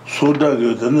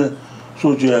소다거든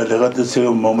소주야 내가 뜻을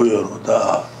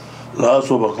뭐뭐여다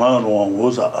라소바 강원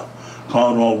오사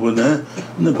강원 보네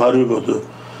네 바르거든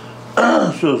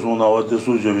소소 나와도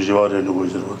소주 비와래는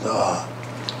거지로다.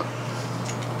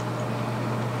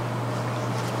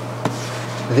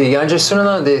 The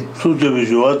Yanjasuna, the 소주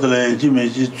비와들에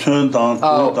지메지 춘당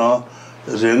춘당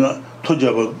랭아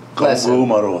토잡아 가고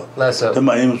말어. Lesso.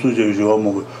 대마임 소주 비와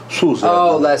먹고 소소.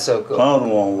 Oh, lesso.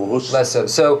 강원 오사. Lesso.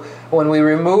 So when we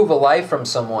remove a life from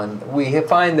someone, we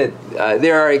find that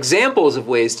there are examples of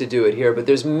ways to do it here, but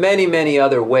there's many, many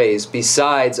other ways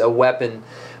besides a weapon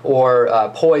or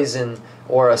poison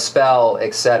or a spell,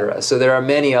 etc. So there are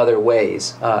many other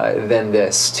ways than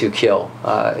this to kill,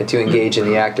 to engage in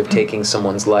the act of taking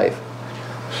someone's life.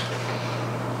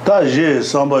 다제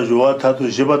삼바 요아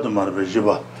타투 지바도 말베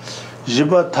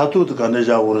지바 타투도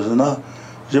간내자 오르스나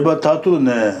지바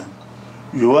타투네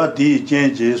요아 디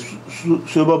젠제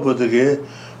수바보드게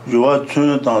요아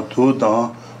춘당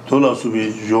도당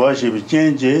돌아수비 요아시비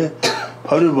젠제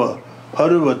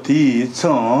바르바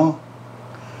디청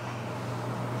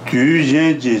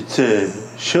뒤젠지 체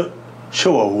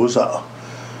셔와 우사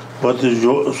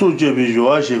버드 수제비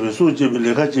요아시비 수제비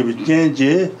레카제비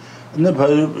젠제 네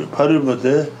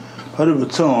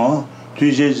바르부청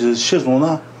뒤제지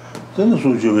시송나 전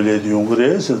수제비레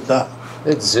용그레스다.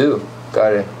 It's zoo.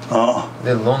 Got it.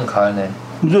 The long carne.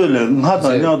 늘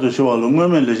하다냐도 시와로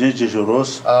므면레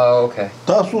제시로스. Oh, okay.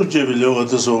 다 수제비려고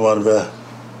뜻서 말베.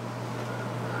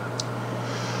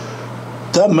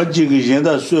 다 맞지기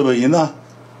전다 수업이나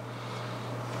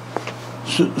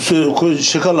그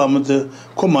시칼라면데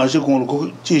그 맛이 공을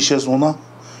그 지셔서나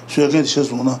수학에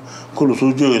지셔서나 그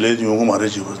수제비레 용고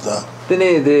말이지 버다.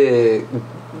 The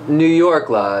New York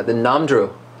la, the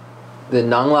Namdro, the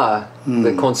Nangla,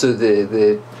 the Khensur,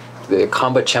 the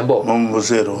Kamba Chenmo,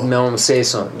 Mem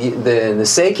Seison, the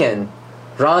Seiken,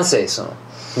 Ran Seison,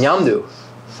 Nyamdu,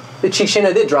 the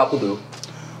Chikshena did drop do.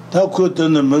 다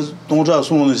그때는 뭐 동자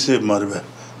손을 세 말베.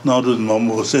 나도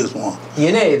너무 세서.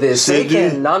 Yene, the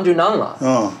Seiken Namdu Nangla.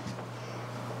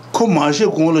 그 맛이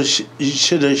공을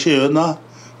시래셔나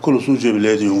그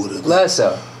수제비레 용거래.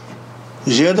 Lessa.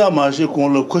 제다 맛이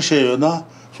공을 코셔나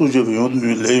수제비 용도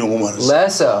레용고 말았어.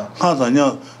 Lessa.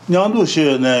 하다냐 냥도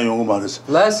시에네 용고 말았어.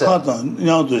 Lessa. 하다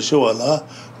냥도 시와라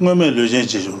놈의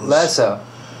르젠지죠. Lessa.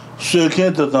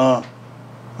 수케다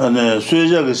안에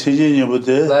수제가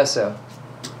세진이부터 Lessa.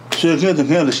 수케다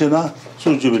그냥 시나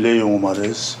수제비 레용고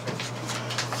말았어.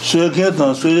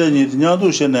 수케다 수제니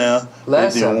냥도 시에네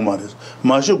레용고 말았어.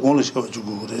 맛이 공을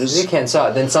시켜주고 그랬어. You can't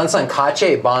saw. Then Sansan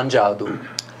Kache Banjadu.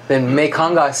 Then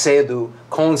Mekanga Seidu,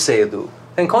 Kon Seidu.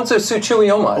 Then Khensur Suchu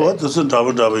Yomar. What does it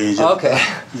double? Okay.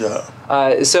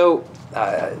 Yeah. So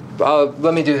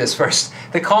let me do this first.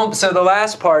 So the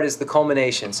last part is the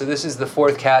culmination. So this is the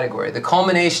fourth category. The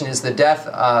culmination is the death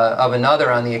of another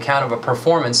on the account of a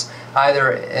performance,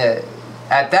 either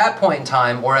at that point in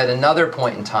time or at another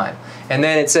point in time. And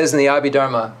then it says in the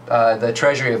Abhidharma, the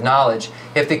Treasury of Knowledge,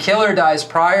 if the killer dies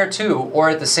prior to or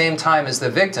at the same time as the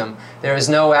victim, there is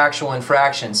no actual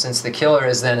infraction, since the killer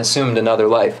has then assumed another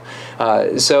life.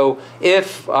 So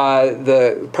if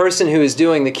the person who is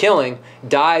doing the killing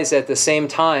dies at the same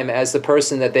time as the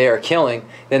person that they are killing,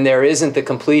 then there isn't the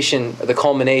completion, the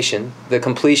culmination, the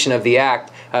completion of the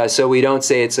act, so we don't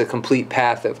say it's a complete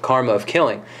path of karma of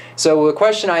killing. So the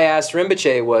question I asked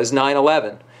Rinpoche was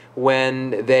 9/11.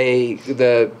 When the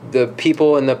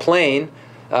people in the plane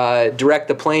direct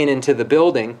the plane into the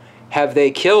building, have they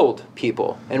killed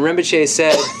people? And Rinpoche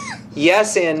said,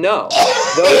 yes and no.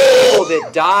 Those people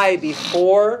that die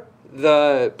before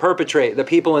the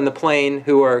people in the plane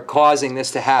who are causing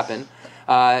this to happen,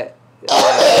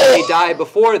 if they die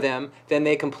before them, then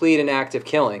they complete an act of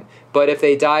killing. But if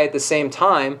they die at the same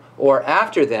time or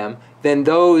after them, then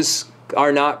those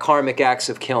are not karmic acts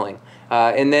of killing.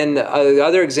 And then the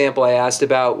other example I asked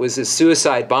about was the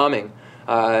suicide bombing.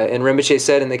 And Rinpoche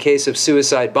said in the case of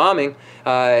suicide bombing,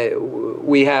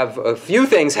 we have a few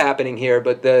things happening here,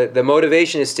 but the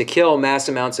motivation is to kill mass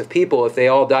amounts of people. If they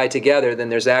all die together, then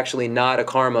there's actually not a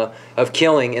karma of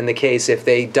killing in the case if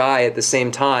they die at the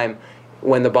same time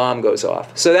when the bomb goes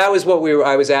off. So that was what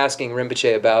I was asking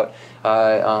Rinpoche about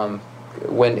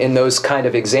when in those kind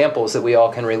of examples that we all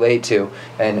can relate to,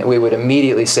 and we would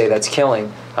immediately say that's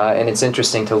killing, and it's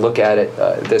interesting to look at it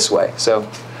this way. So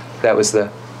that was the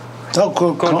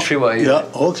Kontriwa. Yeah,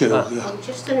 okay. I'm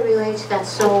just going to relate to that.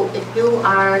 So if you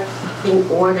are being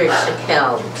ordered to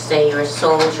kill, say you're a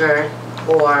soldier,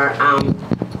 or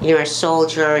you're a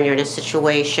soldier and you're in a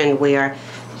situation where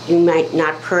you might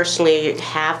not personally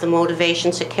have the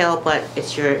motivation to kill, but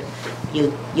it's you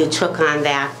took on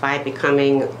that by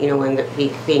becoming,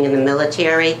 being in the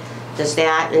military. Does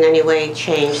that in any way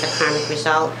change the karmic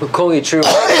result? Kongyi true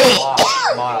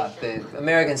ma the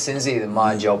American Sinzi the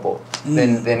ma jobo.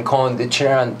 Then kon the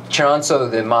chiranso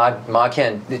the ma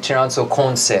ken the chiranso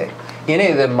kon se.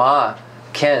 Yene the ma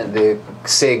ken the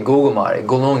se gugumare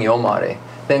gulung yomare.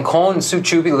 Then kon su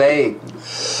chubi lei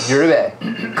yurbe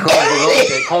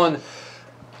kon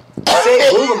se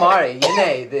gugumare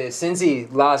yene the Sinzi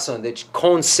lason the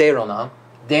kon se rona.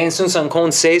 Then sun san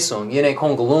kon se son yene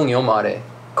kon gulung yomare.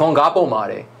 Con gapo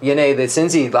mare, yene the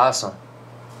Sinzi lason.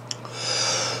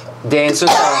 Dan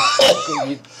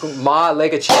ma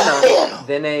like a chena,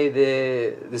 then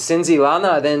the Sinzi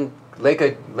lana, then like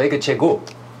a chegu.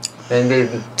 Then the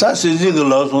Sinzi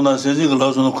lason, Sinzi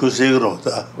lason kusegro.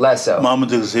 Less so. Mama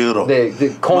de segro. The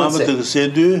Mama de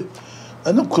sedu,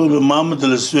 and the Mama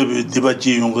de subi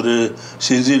dibachi yungre,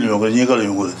 Sinzi yungre, Nigal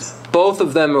yungre. Both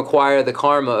of them require the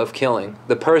karma of killing.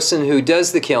 The person who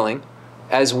does the killing,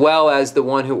 as well as the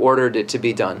one who ordered it to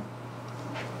be done.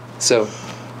 So,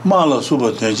 Mala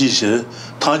suba tenji she,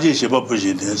 taji she ba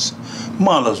puji des.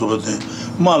 Mala suba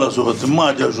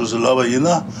maja shus lava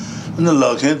yina, na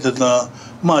la kente na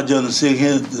maja na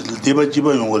seken deba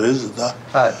jiba yongores da.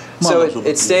 So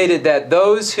it's stated that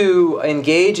those who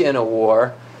engage in a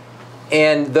war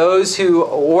and those who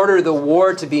order the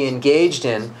war to be engaged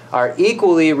in are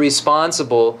equally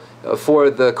responsible for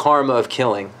the karma of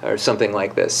killing, or something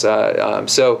like this.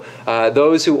 So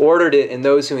those who ordered it and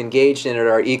those who engaged in it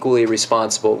are equally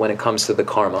responsible when it comes to the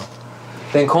karma.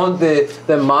 Then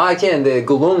the ma ken the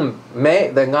gulum me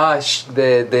the ngash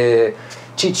the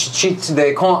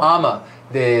kon ama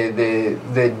the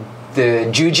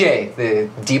juje the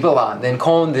dibala then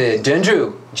kon the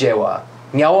dendru jewa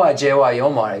nyawa jewa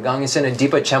yomare gang is in a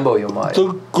deepa chembo yomare.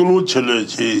 To kulu chele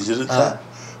che jira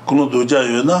kulu doja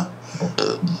yona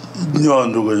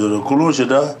nyandu go jira kulu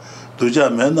cheda doja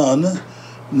mena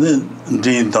ne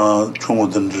din ta chomo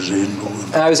den de.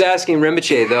 I was asking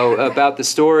Rinpoche though about the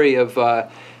story of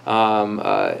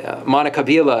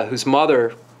Manakabila, whose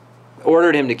mother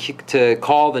ordered him to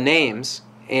call the names,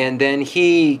 and then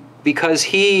he, because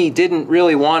he didn't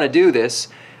really want to do this,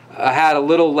 had a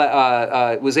little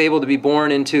was able to be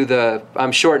born into the,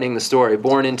 I'm shortening the story,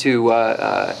 born into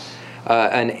an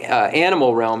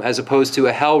animal realm as opposed to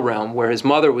a hell realm, where his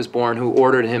mother was born, who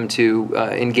ordered him to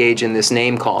engage in this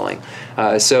name calling.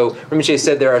 So Rinpoche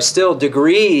said there are still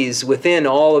degrees within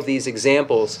all of these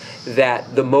examples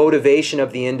that the motivation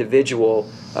of the individual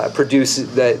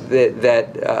produces,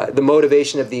 that the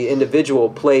motivation of the individual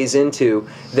plays into,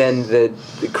 then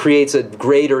creates a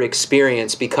greater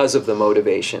experience because of the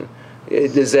motivation.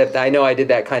 I know I did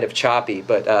that kind of choppy,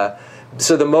 but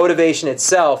so the motivation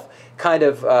itself kind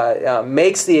of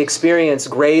makes the experience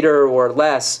greater or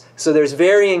less. So there's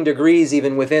varying degrees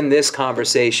even within this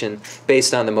conversation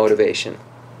based on the motivation.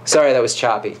 Sorry, that was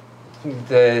choppy.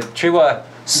 The Triwa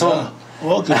Sum.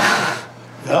 Okay.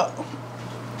 Yeah.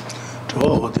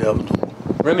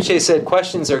 Rinpoche said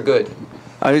questions are good.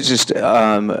 I was just,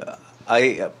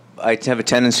 I have a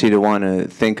tendency to want to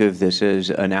think of this as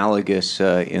analogous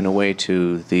in a way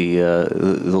to the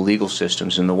legal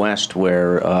systems in the West,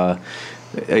 where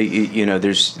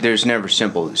there's never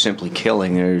simply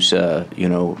killing. There's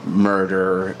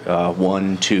murder,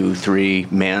 1, 2, 3,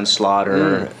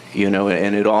 manslaughter.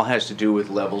 And it all has to do with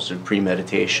levels of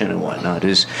premeditation and whatnot.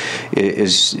 Is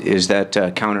that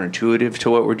counterintuitive to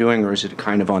what we're doing, or is it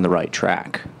kind of on the right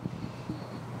track?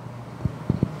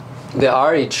 The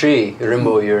Ari tree,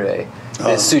 Rimbo Yure,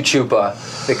 the Suchupa,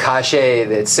 the Kashe,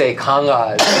 the Se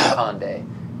Kanga Kande,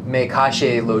 Me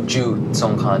Kashe Lo Ju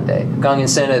Song Kande, Gangin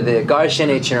Sena, the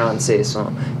Garshene Chiran Se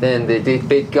Song, then the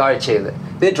Bit Garchele,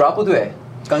 the Drapudue,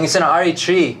 Gangin Sena Ari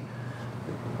tree.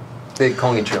 This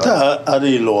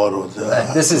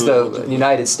is the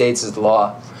United States'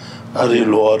 law. So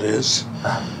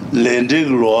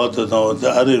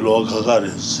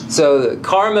the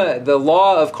karma, the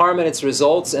law of karma and its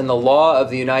results, and the law of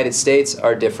the United States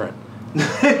are different.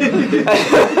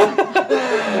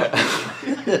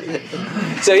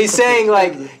 So he's saying,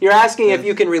 like, you're asking if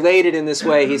you can relate it in this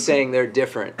way. He's saying they're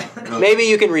different. Maybe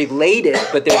you can relate it,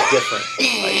 but they're different.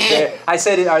 I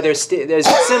said, there's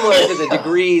similar to the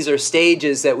degrees or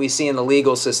stages that we see in the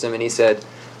legal system, and he said,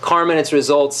 karma and its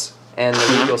results and the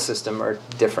legal system are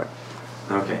different.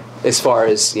 Okay. As far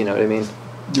as, you know what I mean?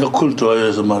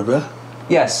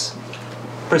 Yes.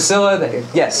 Priscilla,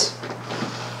 yes.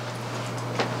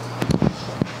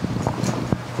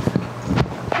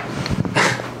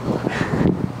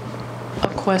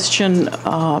 Question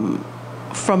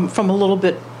from a little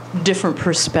bit different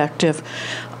perspective.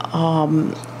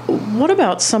 What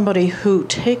about somebody who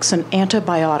takes an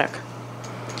antibiotic?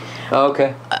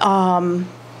 Okay.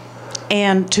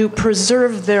 And to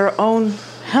preserve their own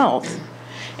health,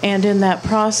 and in that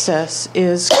process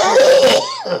is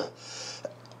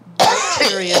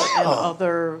bacteria and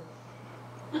other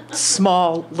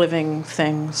small living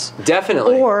things.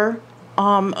 Definitely. Or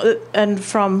and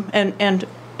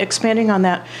expanding on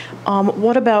that,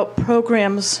 what about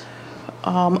programs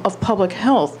of public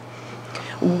health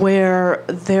where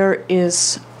there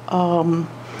is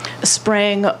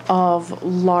spraying of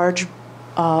large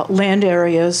land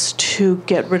areas to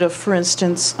get rid of, for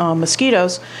instance,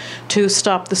 mosquitoes, to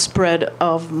stop the spread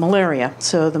of malaria?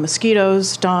 So the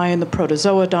mosquitoes die and the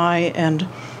protozoa die, and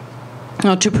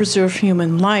to preserve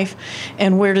human life.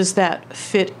 And where does that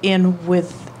fit in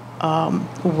with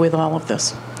all of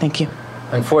this? Thank you.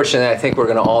 Unfortunately, I think we're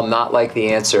going to all not like the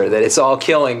answer, that it's all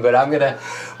killing, but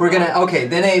okay,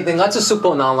 then ngatsu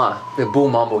supo nala, the bu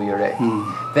mambo yure.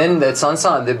 Then the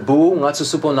sansan, the bu ngatsu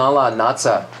supo nala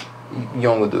natsa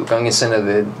yongudu, gangisena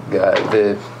the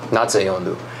natsa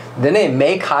yondu. Then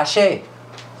me kashe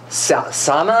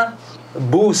sana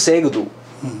bu segudu.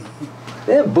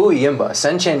 Then bu yimba,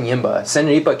 senchen yimba,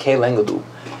 senripa ke lengudu.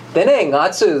 Then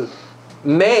ngatsu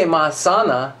me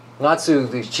masana ngatsu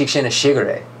chikshena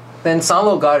shigure. Then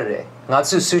sanlo garre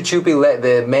ngatsu suchupi le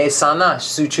the me sana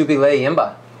suchupi le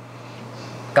yimba.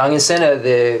 Gangisena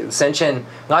the senchen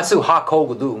ngatsu ha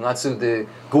kogudu ngatsu the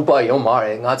gupa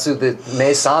yomare ngatsu the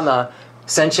me sana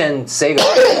senchen sega.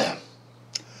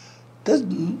 That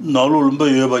nalu lumba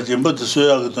yoba jimba the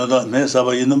soya gata ne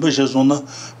saba yinamba shesona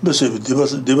bese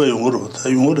diba yunguru.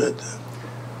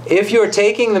 If you're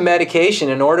taking the medication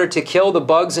in order to kill the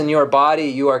bugs in your body,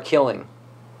 you are killing.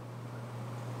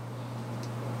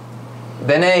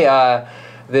 Then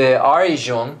the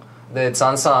Arijung, the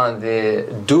Zansan, the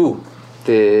Du,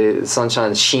 the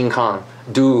Sanchan Shinkan,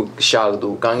 Du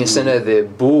Shagdu, Gangisena, the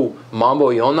Bu Mambo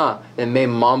Yona, and Me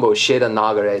Mambo Sheda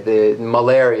Nagare, the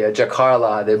malaria,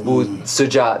 Jakarla, the Bu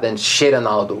Suja, then Sheda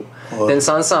Naldu. Then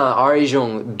Sansan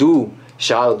Arijung, Du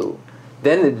Shagdu.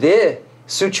 Then the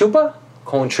Suchupa,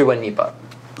 Kontriwa Nipa.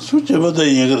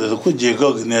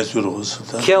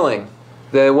 Killing.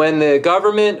 When the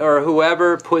government or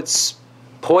whoever puts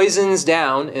poisons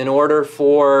down in order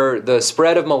for the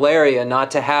spread of malaria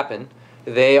not to happen,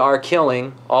 they are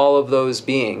killing all of those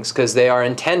beings because they are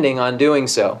intending on doing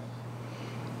so.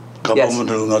 Yes. But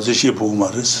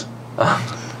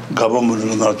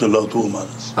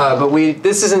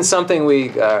this isn't something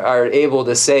we are able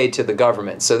to say to the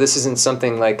government. So this isn't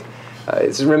something like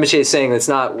Rinpoche is saying it's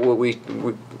not what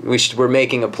we're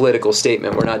making a political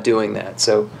statement. We're not doing that.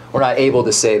 So we're not able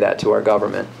to say that to our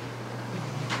government.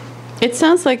 It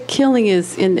sounds like killing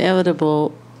is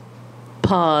inevitable.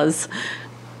 Pause.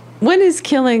 When is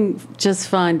killing just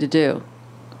fine to do?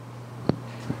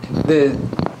 The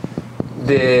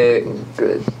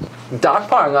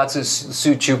dakpar ngatsu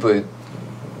su chupu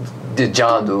de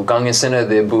jandu gangisena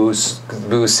de bu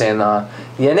sena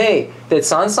yene that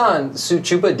sansan su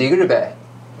chupa digribe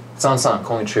sansan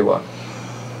kong triwa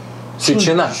su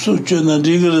chuna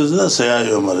digre saya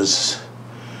yo maris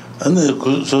ane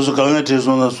so kanga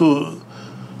tesona su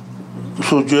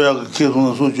joya ke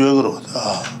su joya gro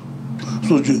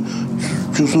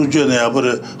su ne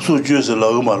abare su joya se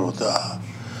lagu marota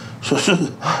so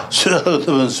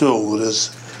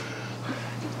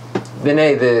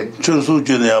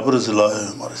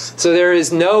there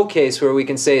is no case where we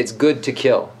can say it's good to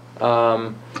kill.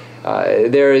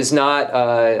 There is not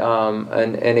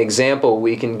an example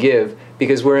we can give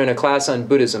because we're in a class on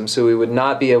Buddhism, so we would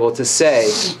not be able to say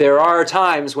there are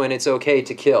times when it's okay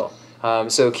to kill.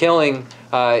 So killing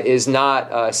is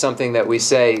not something that we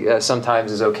say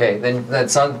sometimes is okay. Then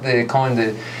that's the calling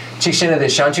the Chikshina the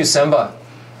Shanchu Semba.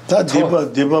 That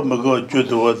diba mago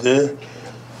judo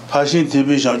Pashin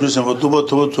TV Shanchu Semba tuba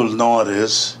tul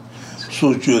nawares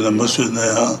suju na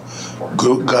masuna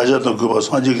gaja to go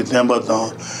sanji ki temba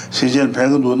ta sijen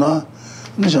pengduna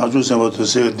ni Shanchu Semba to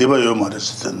say diba yo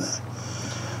mares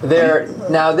There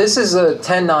now this is the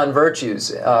 10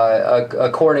 non-virtues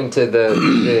according to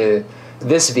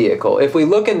this vehicle. If we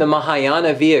look in the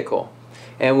Mahayana vehicle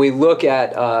and we look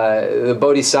at the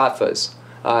Bodhisattvas,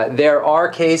 there are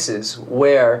cases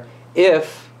where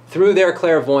if through their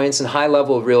clairvoyance and high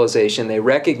level of realization they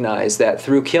recognize that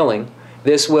through killing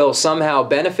this will somehow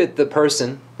benefit the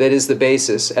person that is the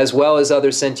basis as well as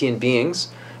other sentient beings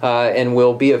and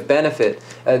will be of benefit,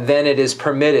 then it is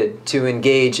permitted to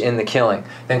engage in the killing.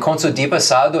 Then Khensur Dipa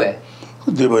Sadue.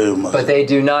 But they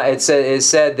do not, it is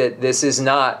said that this is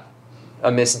not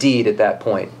a misdeed at that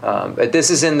point. But this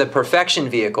is in the perfection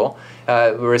vehicle.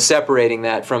 We're separating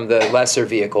that from the lesser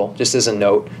vehicle, just as a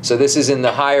note. So this is in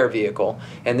the higher vehicle,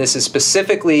 and this is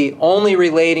specifically only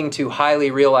relating to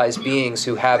highly realized beings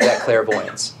who have that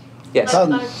clairvoyance. Yes?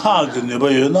 So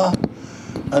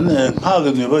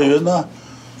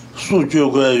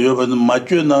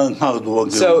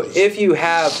if you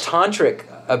have tantric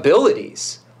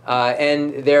abilities,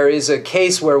 and there is a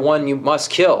case where one you must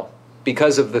kill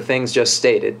because of the things just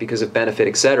stated, because of benefit,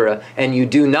 etc., and you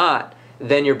do not,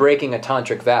 then you're breaking a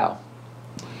tantric vow.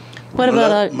 What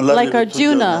about like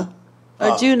Arjuna?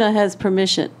 Arjuna has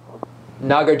permission.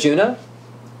 Nagarjuna?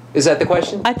 Is that the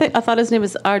question? I thought his name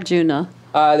was Arjuna.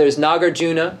 There's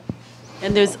Nagarjuna.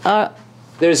 And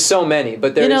there's so many,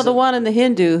 but there's the one in the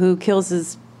Hindu who kills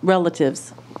his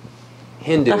relatives.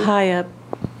 Hindu. The high up.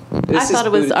 I thought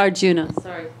it was Arjuna.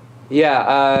 Sorry.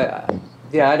 Yeah,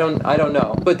 I don't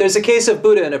know. But there's a case of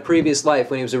Buddha in a previous life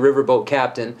when he was a riverboat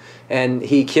captain, and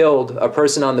he killed a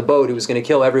person on the boat who was going to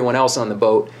kill everyone else on the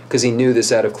boat because he knew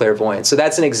this out of clairvoyance. So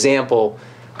that's an example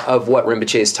of what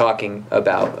Rinpoche is talking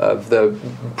about, of the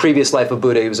previous life of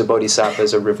Buddha. He was a bodhisattva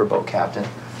as a riverboat captain.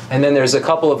 And then there's a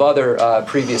couple of other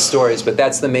previous stories, but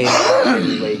that's the main part they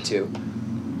relate to.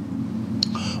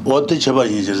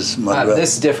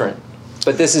 This is different.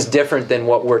 But this is different than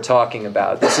what we're talking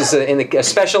about. This is a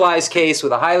specialized case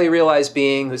with a highly realized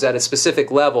being who's at a specific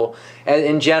level. And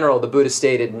in general, the Buddha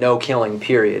stated no killing,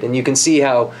 period. And you can see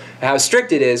how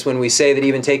strict it is when we say that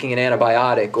even taking an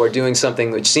antibiotic or doing something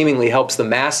which seemingly helps the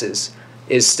masses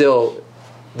is still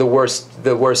the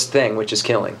worst thing, which is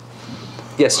killing.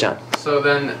 Yes, John? So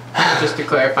then, just to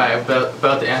clarify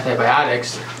about the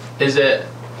antibiotics, is it...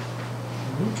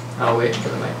 I'll wait for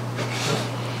the mic.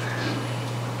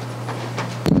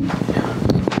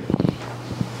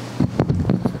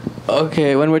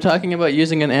 Okay, when we're talking about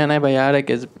using an antibiotic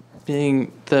as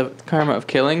being the karma of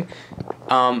killing,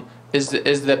 is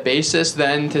the basis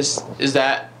then is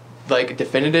that like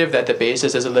definitive that the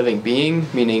basis is a living being,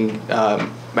 meaning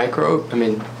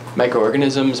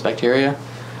microorganisms, bacteria?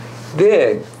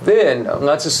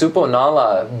 Ngatsu supo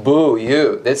nala bu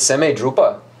yu. That's seme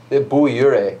drupa. The bu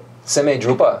yure. Seme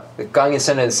drupa. The kangin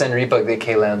sen ripa de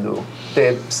kelandu.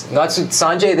 The ngatsu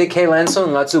sanje de kelanso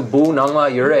ngatsu bu nangla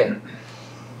yure.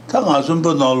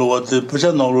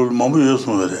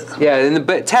 Yeah, in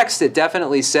the text it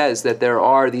definitely says that there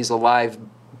are these alive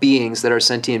beings that are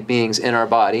sentient beings in our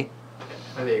body.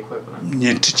 Are they equivalent?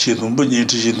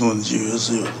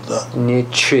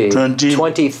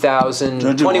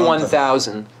 20,000,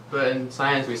 21,000. But in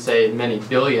science we say many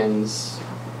billions,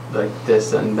 like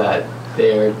this and that.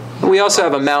 They're. We also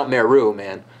have a Mount Meru,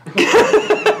 man. You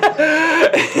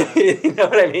know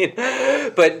what I mean?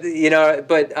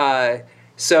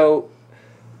 So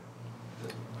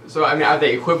I mean, are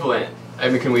they equivalent? I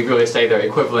mean, can we really say they're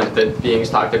equivalent, the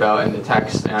beings talked about in the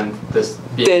text and this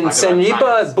being then talked about in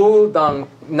senripa bu dang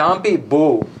nampi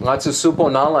bu ngatsu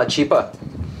supo nala chipa.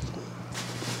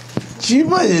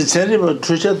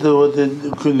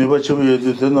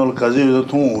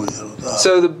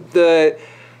 So the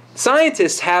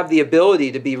scientists have the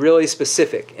ability to be really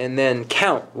specific and then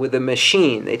count with a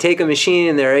machine. They take a machine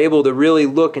and they're able to really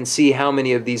look and see how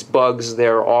many of these bugs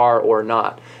there are or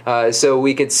not. So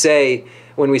we could say,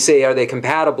 when we say are they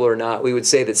compatible or not, we would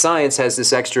say that science has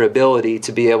this extra ability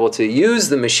to be able to use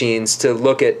the machines to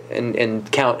look at and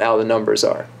count how the numbers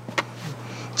are.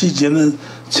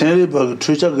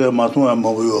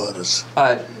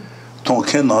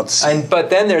 But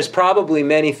then there's probably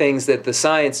many things that the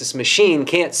scientist machine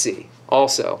can't see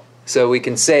also. So we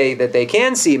can say that they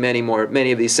can see many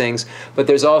of these things, but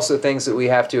there's also things that we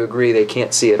have to agree they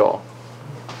can't see at all.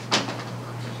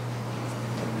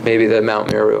 Maybe the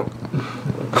Mount Meru.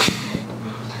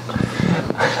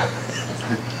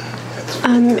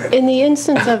 In the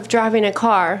instance of driving a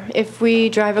car, if we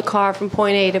drive a car from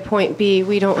point A to point B,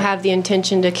 we don't have the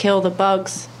intention to kill the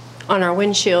bugs on our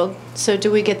windshield. So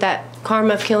do we get that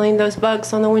karma of killing those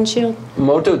bugs on the windshield?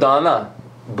 Moto dana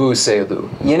bu seidu.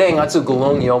 Yine ngatsu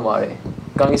gulong yomare.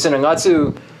 Gangisena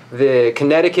ngatsu the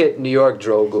Connecticut New York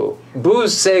drogu. Bu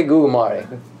segu mare.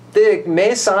 The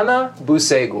me sana bu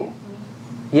segu.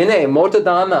 Yine moto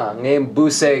dana nge bu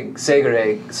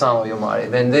segare sano yomare.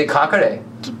 Then the kakare.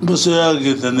 Bu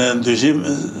seyagi tenen dujim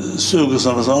sugu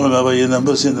sanasano meba yenen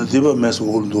bu sene diba mes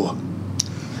uldu.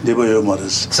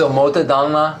 So mota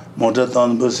dangma?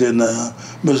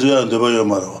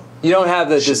 You don't have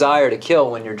the desire to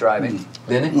kill when you're driving,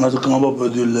 didn't it?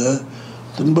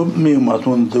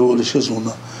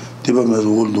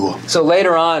 So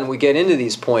later on, we get into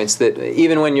these points that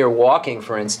even when you're walking,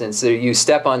 for instance, you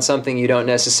step on something you don't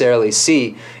necessarily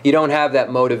see, you don't have that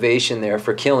motivation there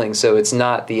for killing, so it's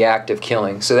not the act of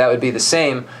killing. So that would be the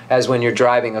same as when you're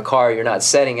driving a car. You're not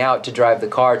setting out to drive the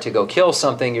car to go kill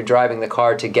something, you're driving the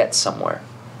car to get somewhere.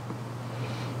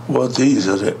 What is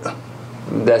it?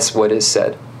 That's what is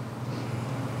said.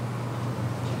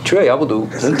 True, Yabudu.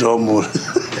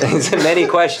 Many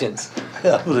questions.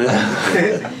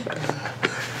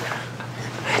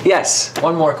 Yes,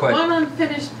 one more question. One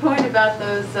unfinished point about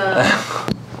those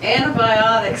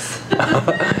antibiotics.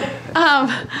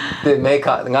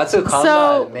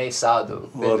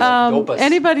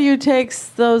 Anybody who takes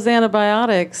those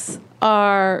antibiotics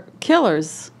are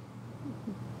killers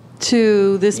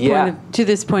to this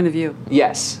point of view.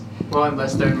 Yes. Well,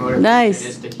 unless their motivation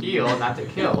is to heal, not to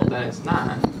kill, then it's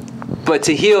not. But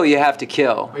to heal, you have to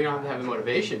kill. Well, you don't have to have the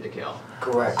motivation to kill.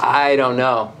 Correct. I don't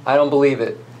know. I don't believe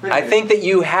it. I think that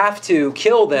you have to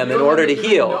kill them in order to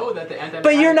heal.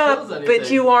 But you're not.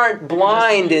 But you aren't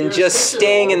blind and just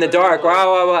staying in the dark.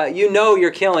 You know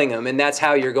you're killing them, and that's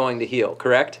how you're going to heal.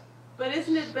 Correct? But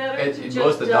isn't it better to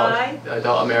just die? Most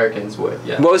adult Americans would.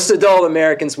 Yeah. Most adult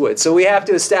Americans would. So we have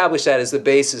to establish that as the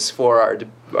basis for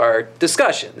our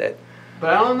discussion.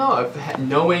 But I don't know if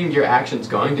knowing your action's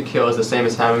going to kill is the same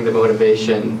as having the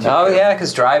motivation to kill. Yeah,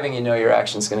 because driving, you know your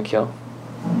action's going to kill.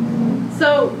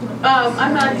 So,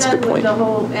 I'm not done with the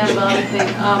whole antibiotic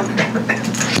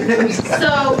thing.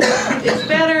 So, it's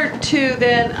better to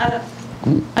then,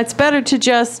 it's better to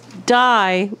just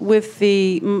die with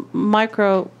the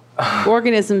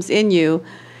microorganisms in you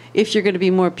if you're going to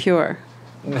be more pure.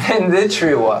 Then the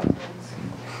tree what?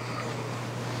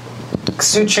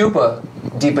 Suchupa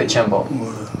dipa Chenmo.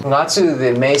 Ngatsu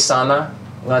the me sana,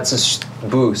 ngatsu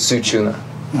bu suchuna.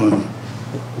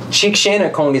 Chikshena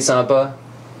kongi sampa.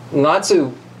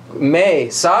 Ngatsu me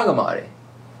sagamari.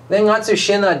 Then ngatsu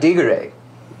shina digare.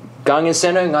 Gangen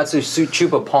sena ngatsu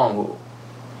suchupa pongu.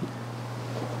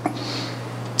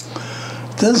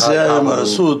 That's why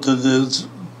so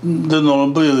the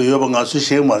normal yoba ngatsu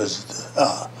shemaris.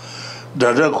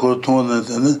 Dada ko tone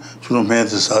then chuno me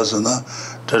the sasana,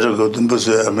 dada ko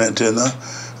dumbuse amentena,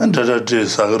 and dada de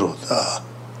sagro.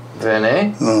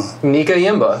 Vene? Nika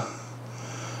yimba.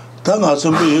 Tanga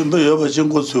some be yoba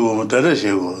jingo to dada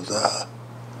shego.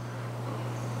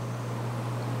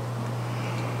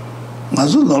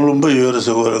 Nazu no lumba yoris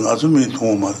over and Azumi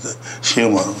Toma,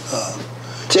 Shema.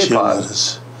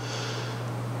 Chemaris.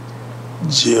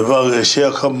 Jeva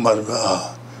share come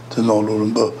marba, the no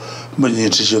lumba, many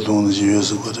teacher don't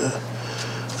use with her.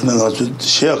 And then I should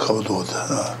share come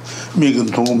daughter. Megan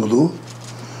Tomodo,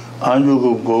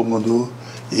 Anju go Modu,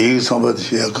 somebody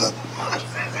share cup.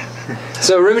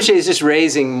 So Rinpoche is just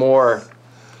raising more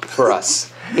for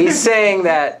us. He's saying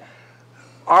that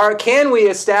can we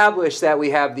establish that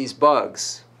we have these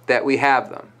bugs, that we have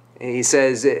them? And he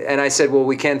says, and I said, well,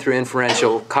 we can through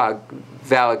inferential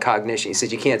valid cognition. He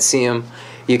said, you can't see them,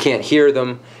 you can't hear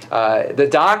them. The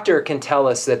doctor can tell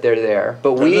us that they're there,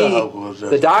 but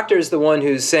the doctor is the one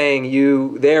who's saying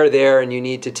they're there and you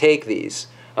need to take these.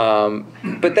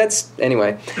 But that's,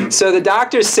 anyway. So the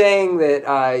doctor's saying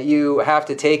that you have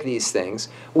to take these things.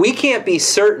 We can't be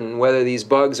certain whether these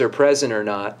bugs are present or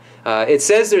not. It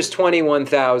says there's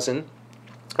 21,000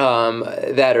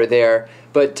 that are there,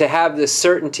 but to have the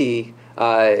certainty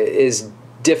is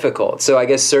difficult. So I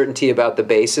guess certainty about the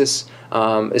basis.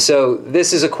 So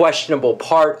this is a questionable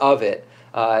part of it.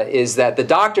 Is that the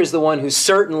doctor's the one who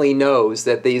certainly knows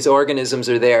that these organisms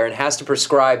are there and has to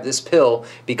prescribe this pill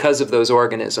because of those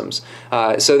organisms.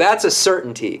 So that's a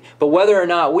certainty. But whether or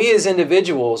not we as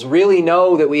individuals really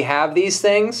know that we have these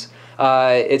things,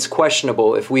 it's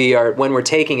questionable. If when we're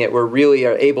taking it, we're really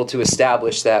able to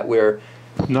establish that we're...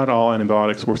 Not all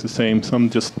antibiotics work the same. Some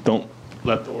just don't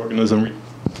let the organism...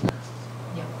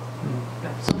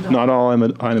 Not all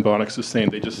antibiotics are the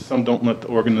same. Some don't let the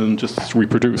organism just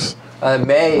reproduce.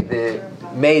 Me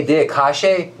de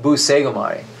kashe bu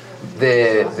segomare,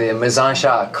 the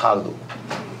mezansha kalu,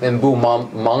 then bu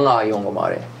manga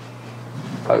yongomare.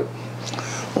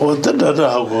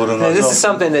 This is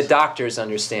something that doctors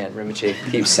understand. Rinpoche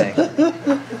keeps saying.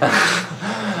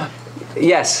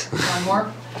 Yes. One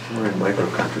more. We're in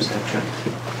microcontraception.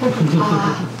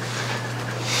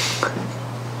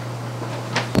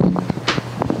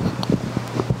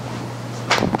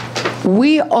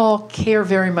 We all care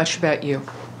very much about you,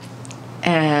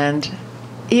 and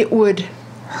it would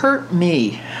hurt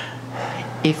me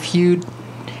if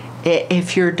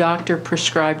your doctor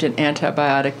prescribed an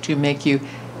antibiotic to make you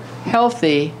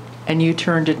healthy and you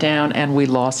turned it down and we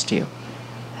lost you.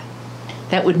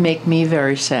 That would make me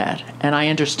very sad. And I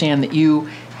understand that you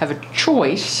have a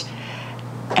choice,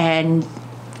 and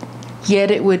yet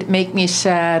it would make me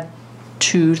sad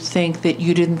to think that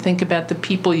you didn't think about the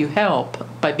people you help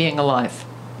by being alive.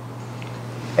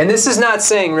 And this is not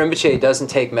saying Rinpoche doesn't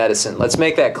take medicine. Let's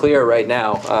make that clear right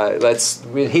now.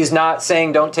 He's not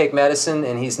saying don't take medicine,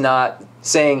 and he's not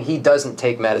saying he doesn't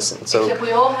take medicine. So except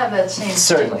we all have that same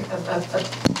certainly.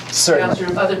 Certainly.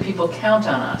 sort of other people count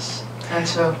on us. And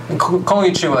so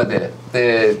Konnichiwa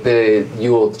de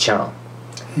Yul Chang.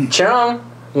 Chang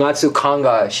ngatsu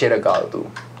kanga shiragaldu.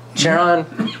 Chang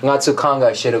ngatsu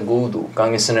kanga shiraguldu.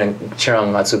 Gangisana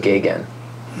Chang ngatsu gegen.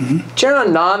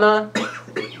 Chang nana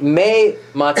me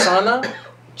matsana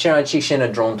Chang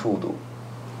chikshena dron tudu.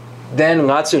 Then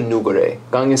ngatsu nugare.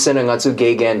 Gangisana ngatsu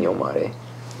gegen yomare.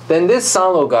 Then this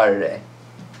sanlo garre.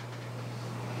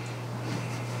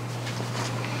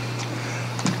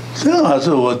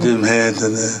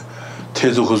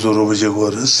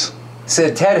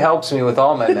 Said Ted helps me with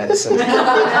all my medicine.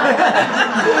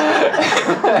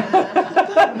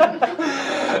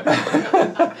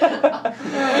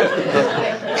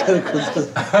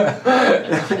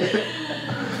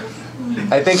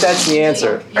 I think that's the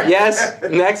answer. Yes?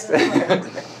 Next?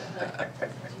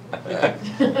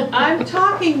 I'm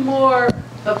talking more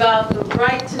about the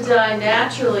right to die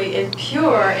naturally and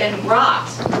pure and rot.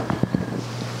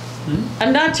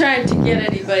 I'm not trying to get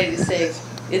anybody to say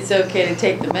it's okay to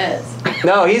take the meds.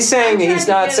 No, he's saying he's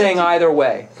not saying either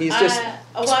way. He's just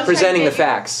presenting the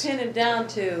facts. Pin it down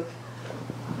to,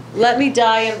 let me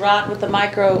die and rot with the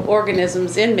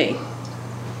microorganisms in me.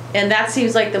 And that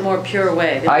seems like the more pure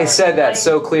way. I said that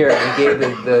so clear. We gave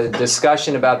the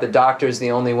discussion about the doctor's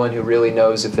the only one who really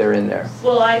knows if they're in there.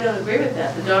 Well, I don't agree with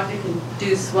that. The doctor can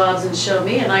do swabs and show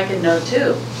me, and I can know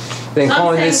too. Then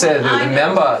Colin just said,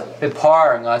 remember the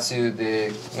par ngatsu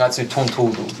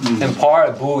tontudu. Then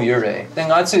par bu yure. Then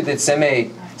ngatsu the seme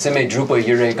drupa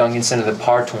yure gangin sena the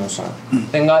par tonson.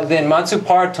 Then matsu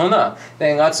par tona.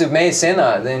 Then ngatsu me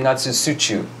sena. Then ngatsu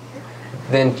suchu.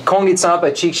 Then kongi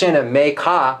tsampa chikshena me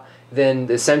ka. Then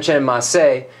the semchen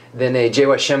mase. Then a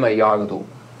jewa shema yagdu.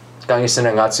 Gangin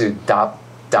sena ngatsu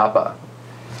dapa.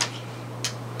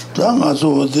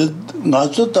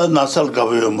 Ngatsu ta nasal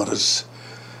gabayo maras.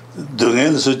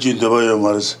 Dengan sejauh dua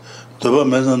maras, dua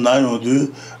macam naik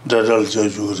itu daral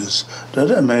jauh res,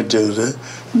 daral macam itu,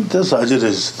 itu sahaja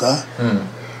res ta.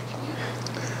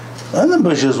 Anda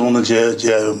bersih semua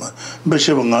jauh mas,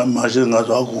 bersih macam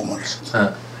ngat aku maras.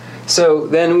 So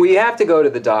then we have to go to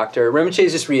the doctor. Rinpoche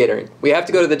is just reiterating. We have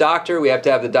to go to the doctor. We have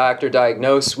to have the doctor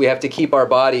diagnose. We have to keep our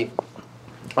body,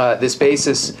 this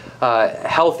basis,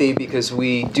 healthy, because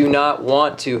we do not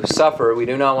want to suffer. We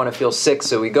do not want to feel sick,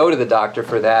 so we go to the doctor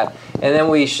for that. And then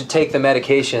we should take the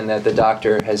medication that the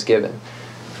doctor has given.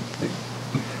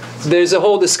 There's a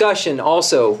whole discussion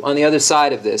also on the other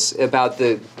side of this about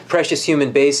the precious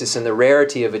human basis and the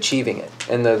rarity of achieving it.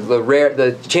 And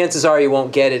the chances are you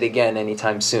won't get it again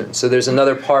anytime soon. So there's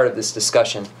another part of this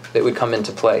discussion that would come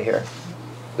into play here.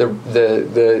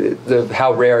 The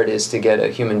how rare it is to get a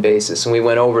human basis. And we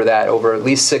went over that over at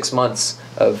least 6 months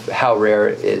of how rare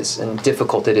it is and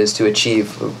difficult it is to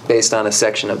achieve based on a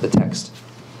section of the text.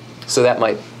 So that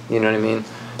might, you know what I mean?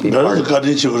 Be part of it.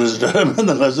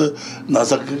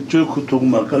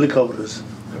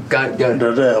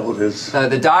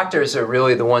 The doctors are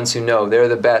really the ones who know. They're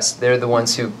the best. They're the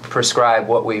ones who prescribe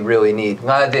what we really need.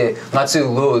 The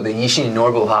Yishin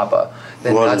Norbul Hapa.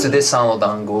 The Natsu de Sanlo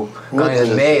Dangu.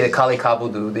 The May, the Kali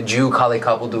Kabudu, the Jew Kali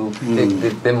Kabudu,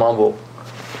 the Mambo.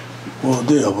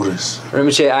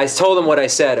 Rinpoche, I told him what I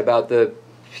said about the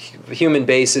human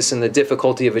basis and the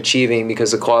difficulty of achieving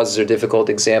because the causes are difficult,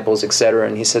 examples, etc.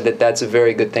 And he said that that's a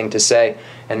very good thing to say,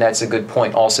 and that's a good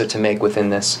point also to make within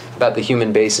this, about the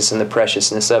human basis and the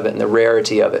preciousness of it and the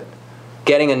rarity of it.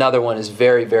 Getting another one is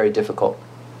very, very difficult.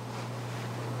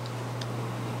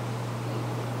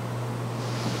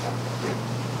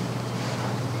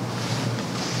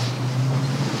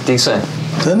 Decent.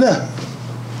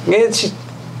 It's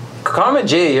Karma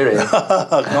J, you're it.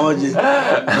 Karma J.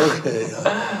 Okay.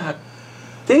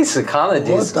 This is kind of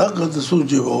decent. What that the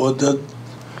suji?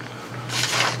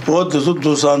 What the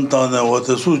suju santana? What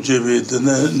the suji be the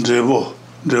drebo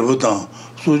dan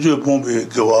suji pompe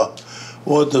gawa?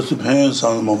 What the supen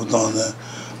san mabutana?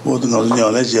 What the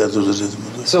nyale jia to the.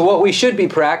 So what we should be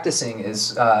practicing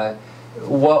is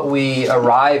what we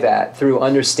arrive at through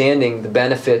understanding the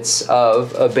benefits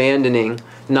of abandoning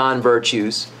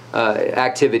non-virtues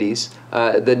activities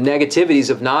the negativities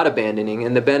of not abandoning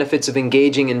and the benefits of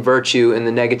engaging in virtue and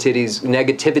the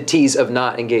negativities of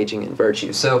not engaging in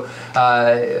virtue. So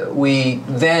we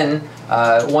then,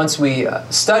 once we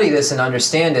study this and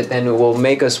understand it, then it will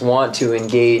make us want to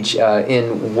engage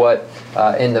in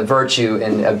the virtue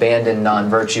and abandon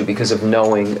non-virtue because of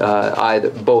knowing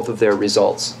both of their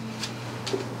results.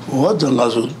 This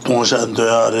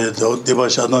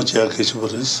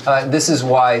is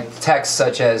why texts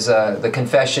such as the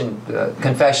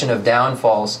Confession of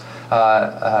Downfalls,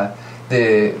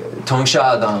 the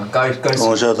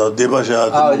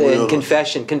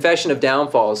Confession of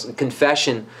Downfalls,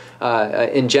 confession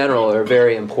in general are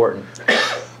very important.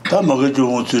 So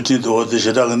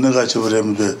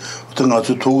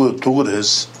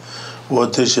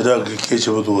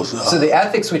the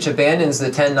ethics which abandons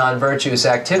the 10 non-virtuous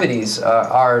activities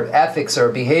are ethics or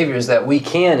behaviors that we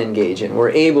can engage in,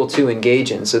 we're able to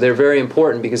engage in. So they're very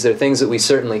important because they're things that we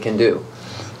certainly can do.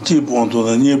 So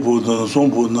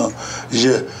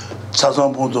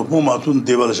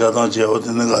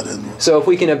if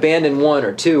we can abandon 1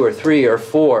 or 2 or 3 or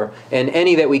 4, and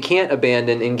any that we can't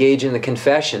abandon, engage in the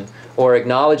confession or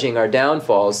acknowledging our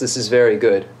downfalls, this is very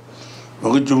good.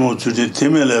 So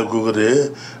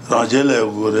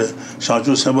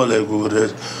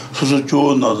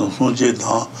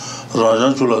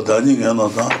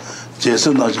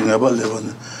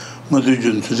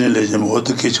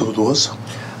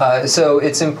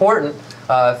it's important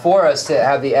for us to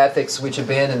have the ethics which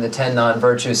abandon the 10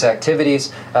 non-virtuous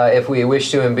activities. If we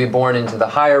wish to be born into the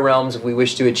higher realms, if we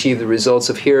wish to achieve the results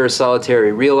of hearer,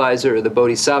 solitary realizer, or the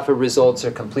bodhisattva results,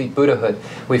 or complete Buddhahood,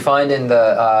 we find in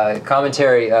the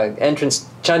commentary entrance,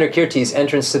 Chandrakirti's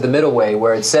entrance to the middle way,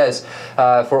 where it says,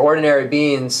 for ordinary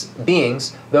beings,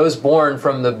 those born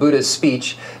from the Buddha's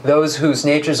speech, those whose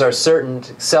natures are certain,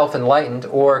 self-enlightened,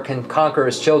 or can conquer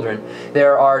as children,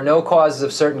 there are no causes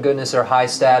of certain goodness or high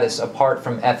status apart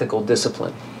from ethical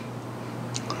discipline.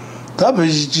 Okay,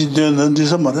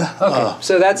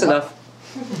 so that's enough.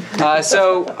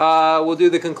 We'll do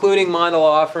the concluding mandala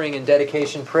offering and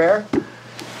dedication prayer.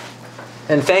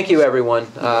 And thank you, everyone.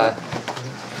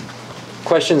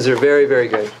 Questions are very, very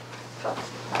good.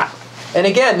 And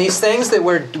again, these things that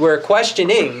we're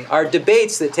questioning are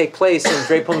debates that take place in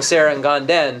Drepung Sera and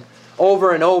Ganden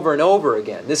over and over and over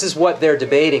again. This is what they're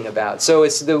debating about. So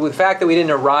it's the fact that we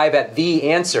didn't arrive at the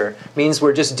answer means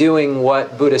we're just doing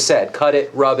what Buddha said. Cut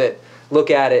it, rub it, look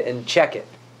at it, and check it.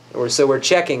 So we're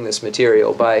checking this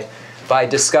material by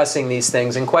discussing these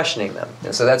things and questioning them.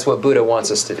 And so that's what Buddha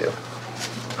wants us to do.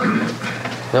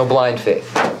 No blind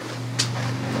faith.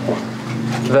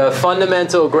 The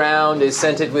fundamental ground is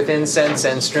scented with incense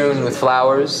and strewn with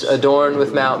flowers, adorned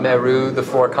with Mount Meru, the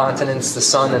 4 continents, the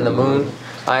sun and the moon.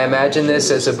 I imagine this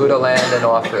as a Buddha land and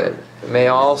offer it. May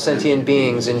all sentient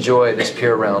beings enjoy this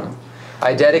pure realm.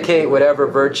 I dedicate whatever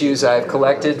virtues I have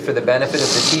collected for the benefit of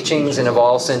the teachings and of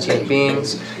all sentient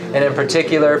beings, and in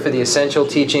particular for the essential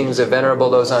teachings of Venerable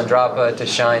Lobsang Drakpa to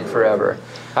shine forever.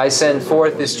 I send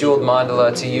forth this jeweled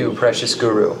mandala to you, precious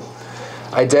Guru.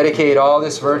 I dedicate all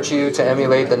this virtue to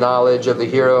emulate the knowledge of the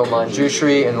hero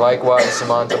Manjushri and likewise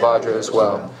Samantabhadra as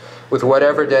well. With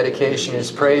whatever dedication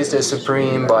is praised as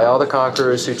supreme by all the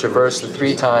conquerors who traverse the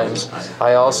 3 times,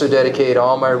 I also dedicate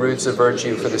all my roots of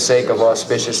virtue for the sake of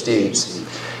auspicious deeds.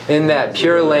 In that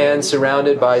pure land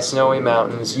surrounded by snowy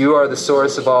mountains, you are the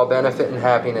source of all benefit and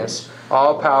happiness.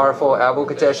 All-powerful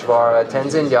Avalokiteshvara,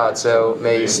 Tenzin Gyatso,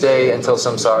 may you stay until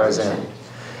samsara's end.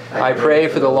 I pray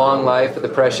for the long life of the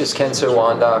precious Khensur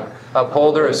Wandak,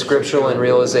 upholder of scriptural and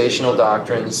realizational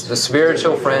doctrines, the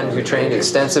spiritual friend who trained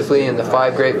extensively in the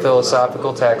 5 great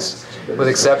philosophical texts with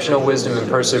exceptional wisdom and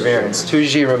perseverance.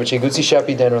 Tuji Rinpoche, Gutsi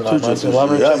Shapi Denro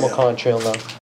Lamrim, Chenmo